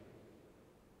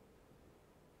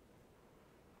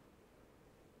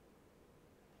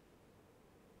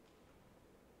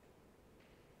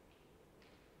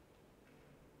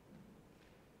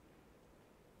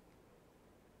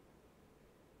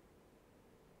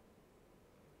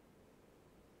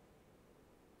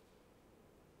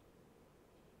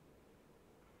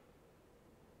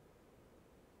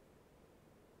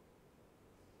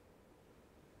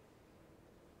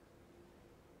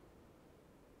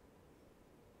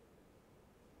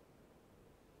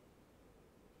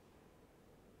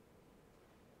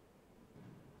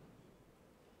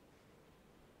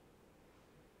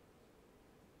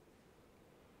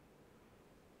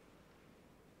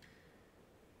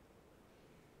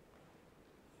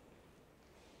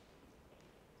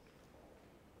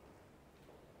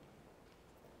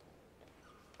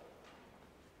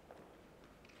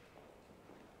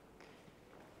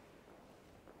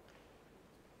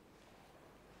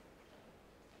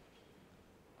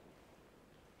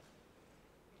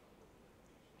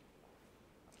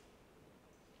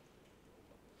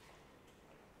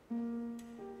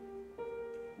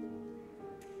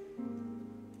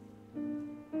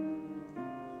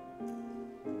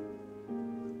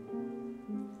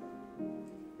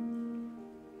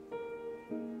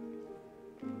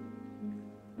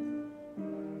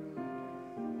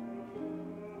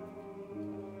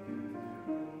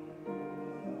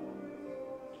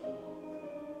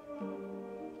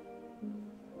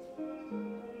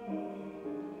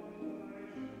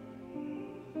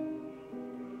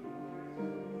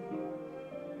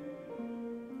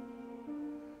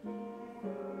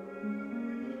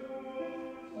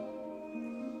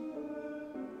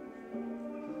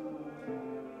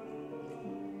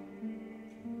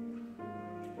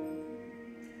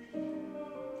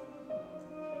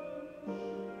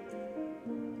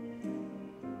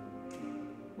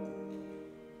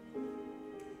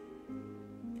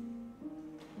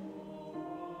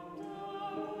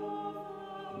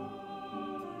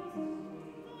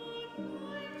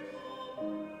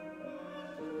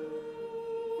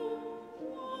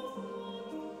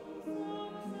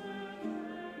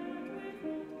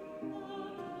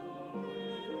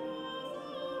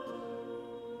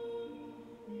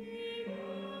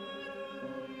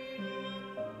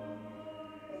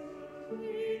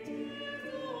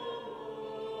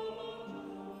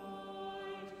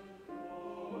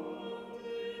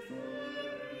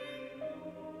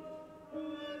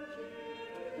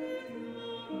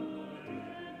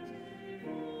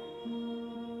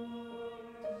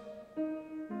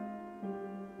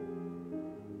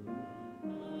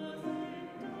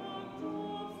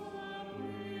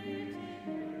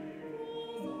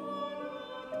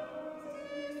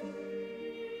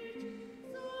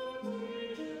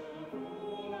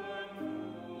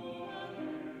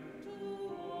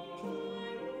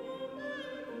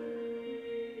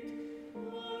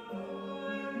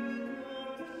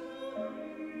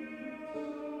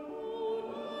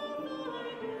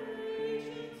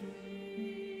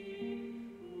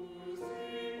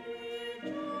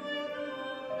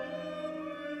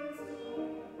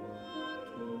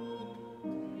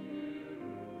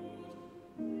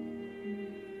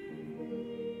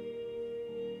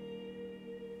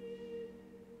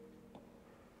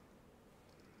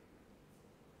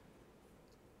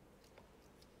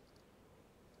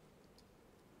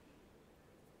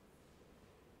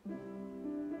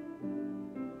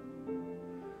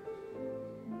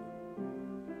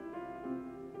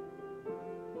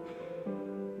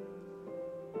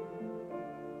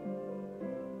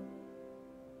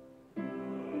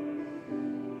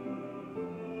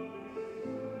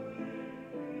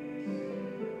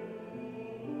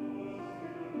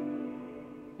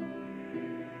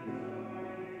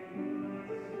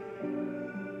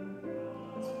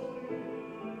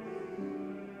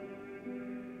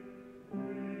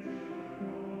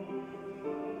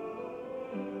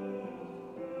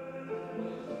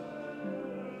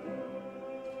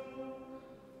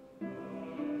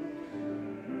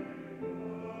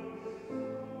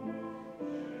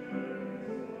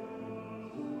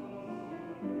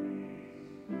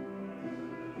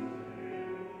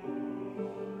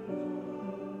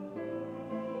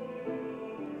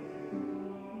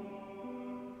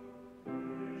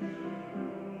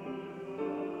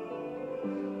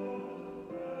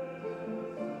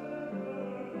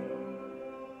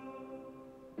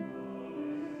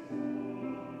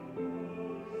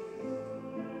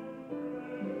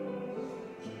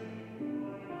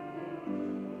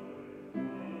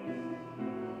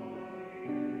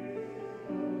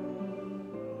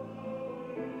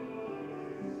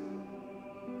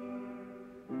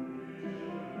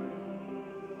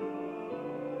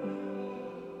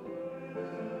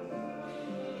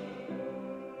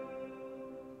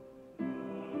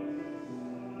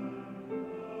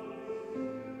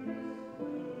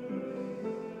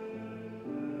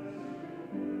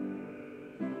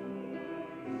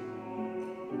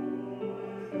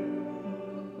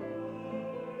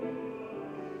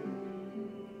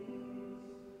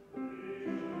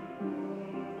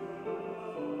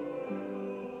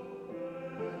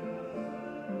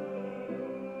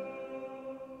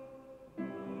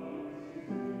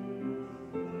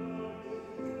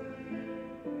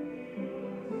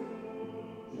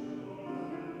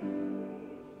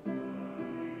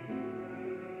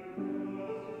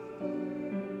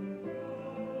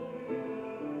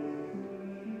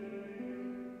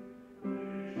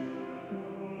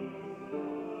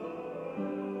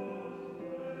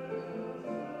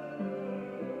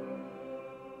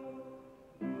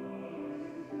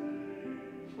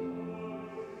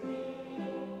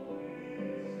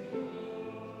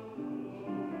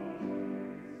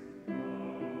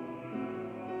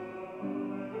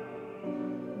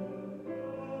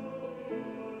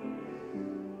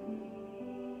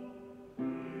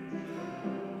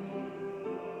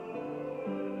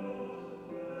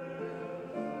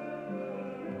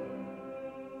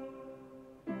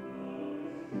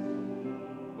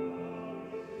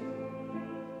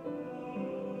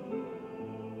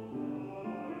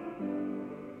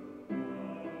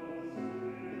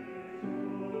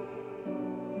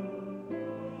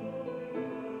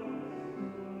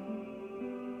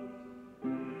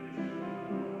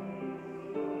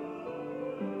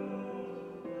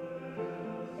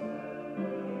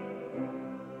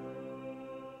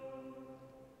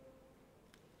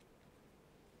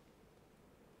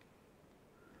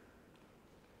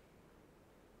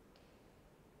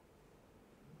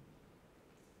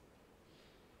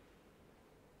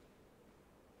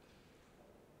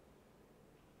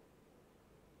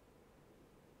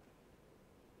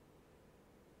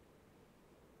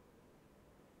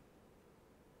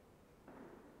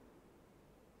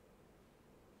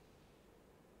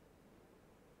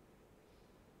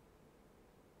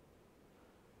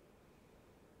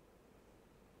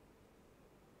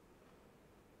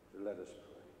 Let us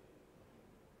pray.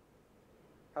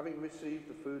 Having received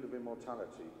the food of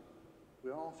immortality,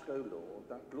 we ask, O Lord,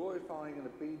 that glorifying in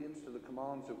obedience to the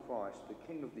commands of Christ, the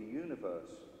King of the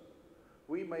universe,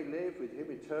 we may live with him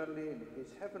eternally in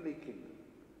his heavenly kingdom,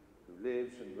 who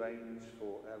lives and reigns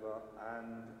forever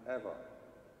and ever.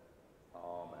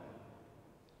 Amen.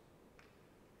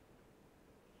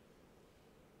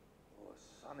 Oh,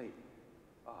 sunny.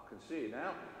 Oh, I can see it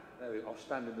now. There we go. I'll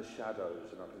stand in the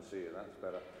shadows and I can see it. That's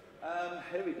better.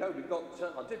 Here we go. We've got,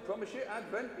 I did promise you,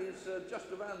 Advent is just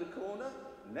around the corner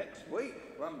next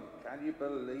week. Can you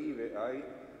believe it, eh?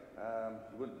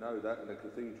 You wouldn't know that in a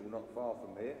cathedral not far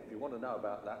from here. If you want to know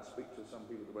about that, speak to some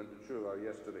people that went to Truro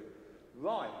yesterday.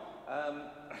 Right.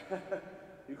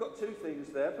 You've got two things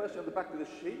there. Firstly, on the back of the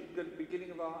sheet, the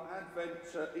beginning of our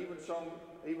Advent even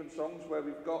songs, where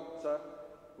we've got,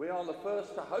 we are the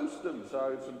first to host them.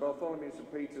 So St Bartholomew,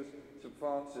 St Peter's, St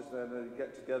Francis, then they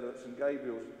get together at St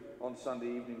Gabriel's on Sunday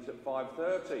evenings at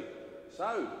 5:30.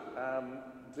 So,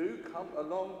 do come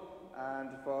along, and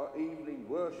for our evening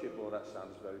worship, well, that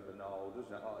sounds very banal,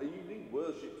 doesn't it? Our evening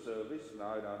worship service,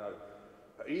 no.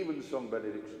 Evensong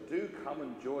benediction, do come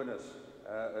and join us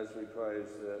as we pray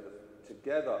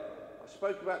together. I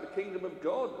spoke about the kingdom of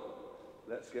God.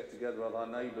 Let's get together with our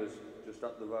neighbours just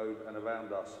up the road and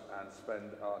around us and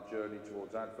spend our journey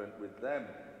towards Advent with them.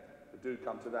 But do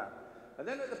come to that. And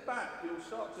then at the back, you'll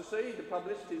start to see the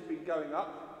publicity's been going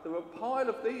up. There are a pile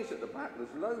of these at the back.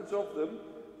 There's loads of them.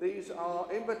 These are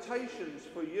invitations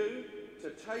for you to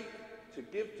take to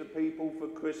give to people for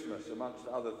Christmas, amongst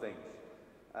other things.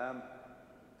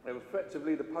 They're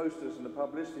effectively the posters and the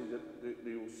publicity that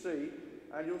you'll see.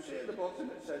 And you'll see at the bottom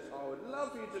it says, I would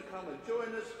love you to come and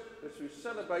join us as we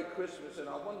celebrate Christmas in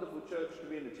our wonderful church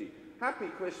community. Happy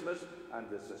Christmas, and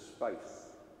there's a space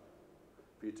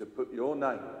for you to put your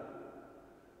name,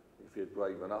 if you're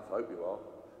brave enough, I hope you are,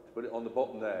 to put it on the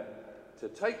bottom there. To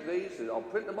take these, I'll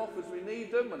print them off as we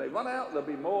need them. When they run out, there'll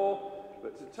be more.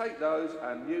 But to take those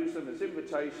and use them as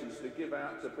invitations to give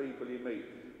out to people you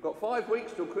meet. Got 5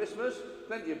 weeks till Christmas,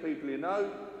 plenty of people you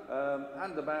know.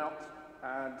 Hand them out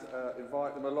and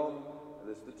invite them along.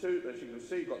 There's the two, as you can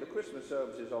see, got the Christmas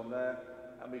services on there.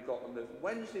 And we've got them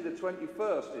Wednesday the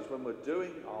 21st is when we're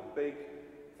doing our big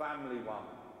family one.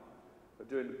 We're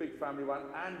doing the big family one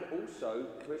and also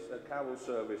a carol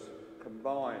service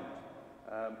combined.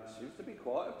 It seems to be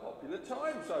quite a popular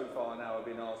time so far now. I've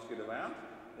been asking around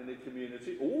in the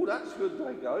community. Oh, that's good,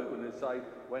 they go when they say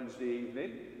Wednesday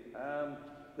evening.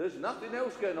 There's nothing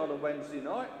else going on Wednesday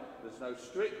night. There's no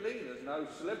Strictly, there's no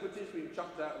celebrities being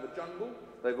chucked out of the jungle.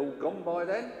 They've all gone by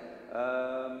then.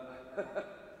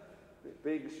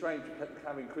 Being strange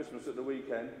having Christmas at the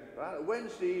weekend. But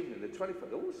Wednesday evening, the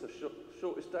 21st, oh, it's the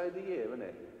shortest day of the year, isn't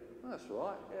it? That's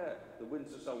right, yeah. The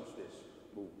winter solstice.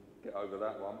 We'll get over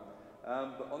that one.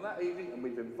 But on that evening, and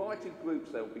we've invited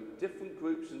groups, there will be different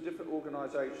groups and different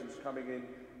organisations coming in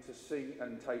to sing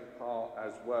and take part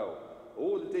as well.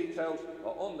 All the details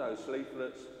are on those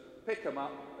leaflets. Pick them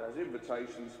up as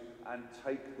invitations and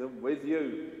take them with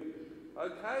you.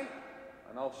 Okay?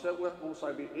 And I'll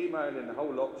also be emailing the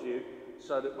whole lot to you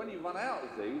so that when you run out of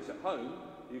these at home,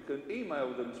 you can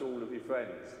email them to all of your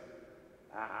friends.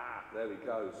 There we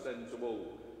go, send to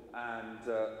all. And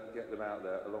get them out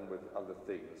there along with other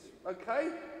things.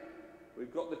 Okay?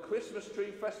 We've got the Christmas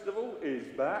Tree Festival is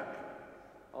back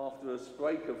after a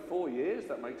break of 4 years.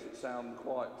 That makes it sound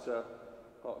quite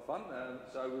fun.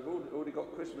 So we've already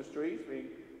got Christmas trees being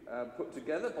put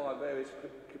together by various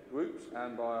groups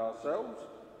and by ourselves.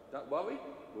 Don't worry,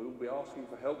 we'll be asking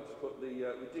for help to put the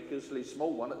ridiculously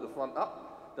small one at the front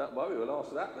up. Don't worry, we'll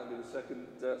ask that. That'll be the second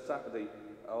Saturday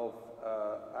of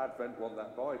Advent, want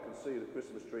that by. You can see the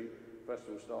Christmas Tree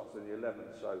Festival starts on the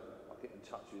 11th, so I'll get in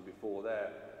touch with you before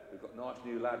there. We've got nice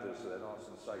new ladders, so they're nice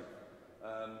and safe.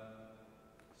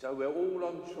 So we're all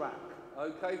on track.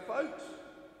 Okay, folks?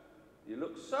 You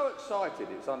look so excited,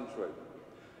 it's untrue.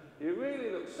 You really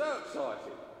look so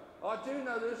excited. I do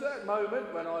know there's that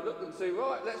moment when I look and see,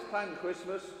 right, let's plan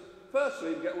Christmas.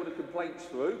 Firstly, we get all the complaints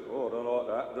through. Oh, I don't like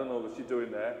that. I don't know what you're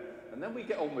doing there. And then we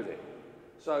get on with it.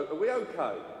 So, are we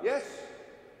okay? Yes?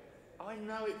 I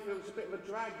know it feels a bit of a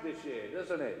drag this year,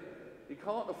 doesn't it? You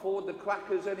can't afford the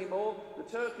crackers anymore. The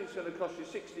turkey's going to cost you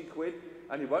 60 quid,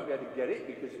 and you won't be able to get it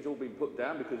because it's all been put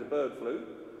down because of bird flu.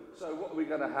 So what are we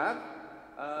going to have?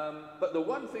 But the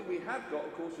one thing we have got,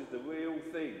 of course, is the real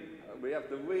thing. We have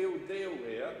the real deal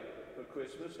here for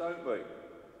Christmas, don't we?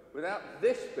 Without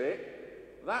this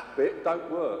bit, that bit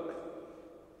don't work.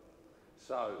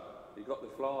 So, you've got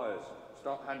the flyers.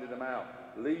 Start handing them out.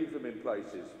 Leave them in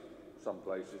places, some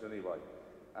places anyway,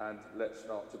 and let's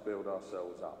start to build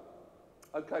ourselves up.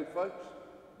 Okay, folks,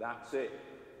 That's it.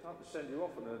 Time to send you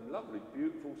off on a lovely,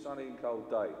 beautiful, sunny and cold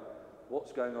day.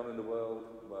 What's going on in the world?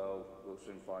 Well, we'll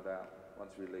soon find out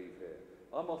once we leave here.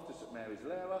 I'm off to St Mary's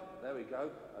Lera. There we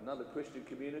go. Another Christian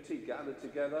community gathered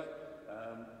together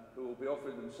who will be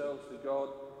offering themselves to God.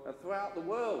 And throughout the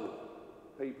world,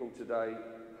 people today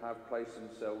have placed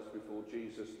themselves before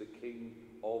Jesus, the King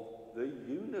of the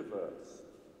universe.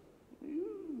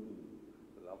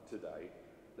 Love today.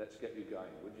 Let's get you going.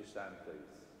 Would you stand, please?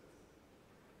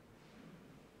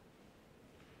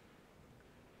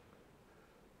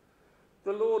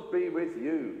 The Lord be with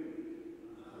you.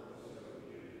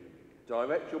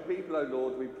 Direct your people, O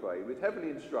Lord, we pray, with heavenly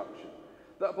instruction,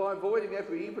 that by avoiding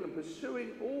every evil and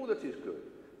pursuing all that is good,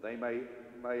 they may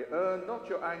earn not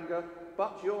your anger,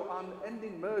 but your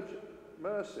unending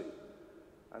mercy,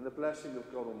 and the blessing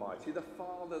of God Almighty, the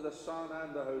Father, the Son,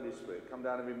 and the Holy Spirit, come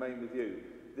down and remain with you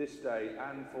this day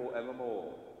and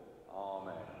forevermore.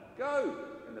 Amen. Go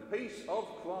in the peace of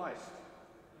Christ.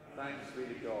 Thanks be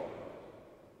to God.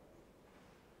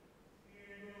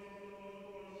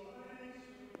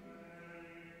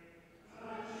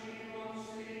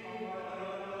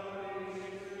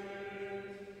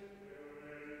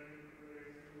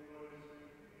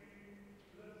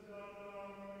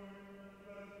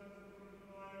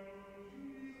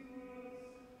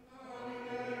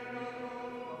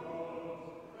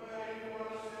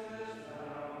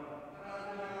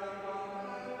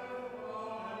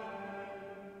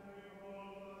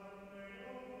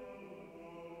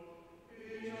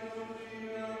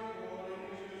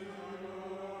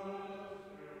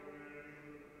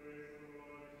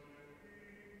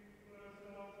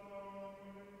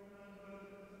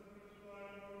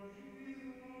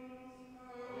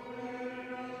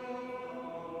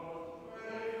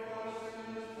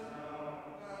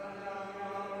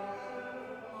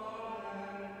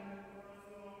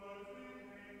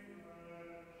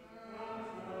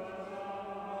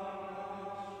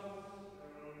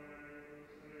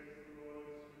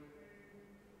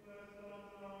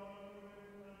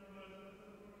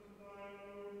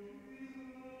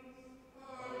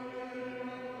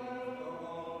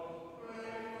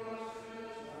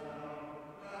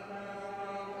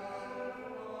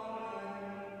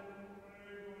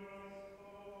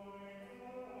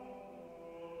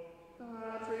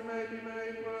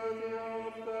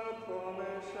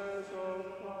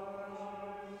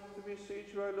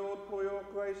 O Lord, pour your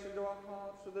grace into our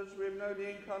hearts, so that as we have known the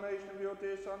incarnation of your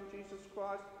dear Son, Jesus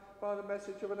Christ, by the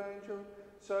message of an angel,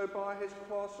 so by his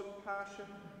cross and passion,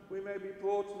 we may be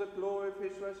brought to the glory of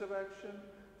his resurrection,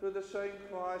 through the same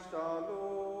Christ our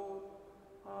Lord.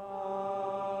 Amen.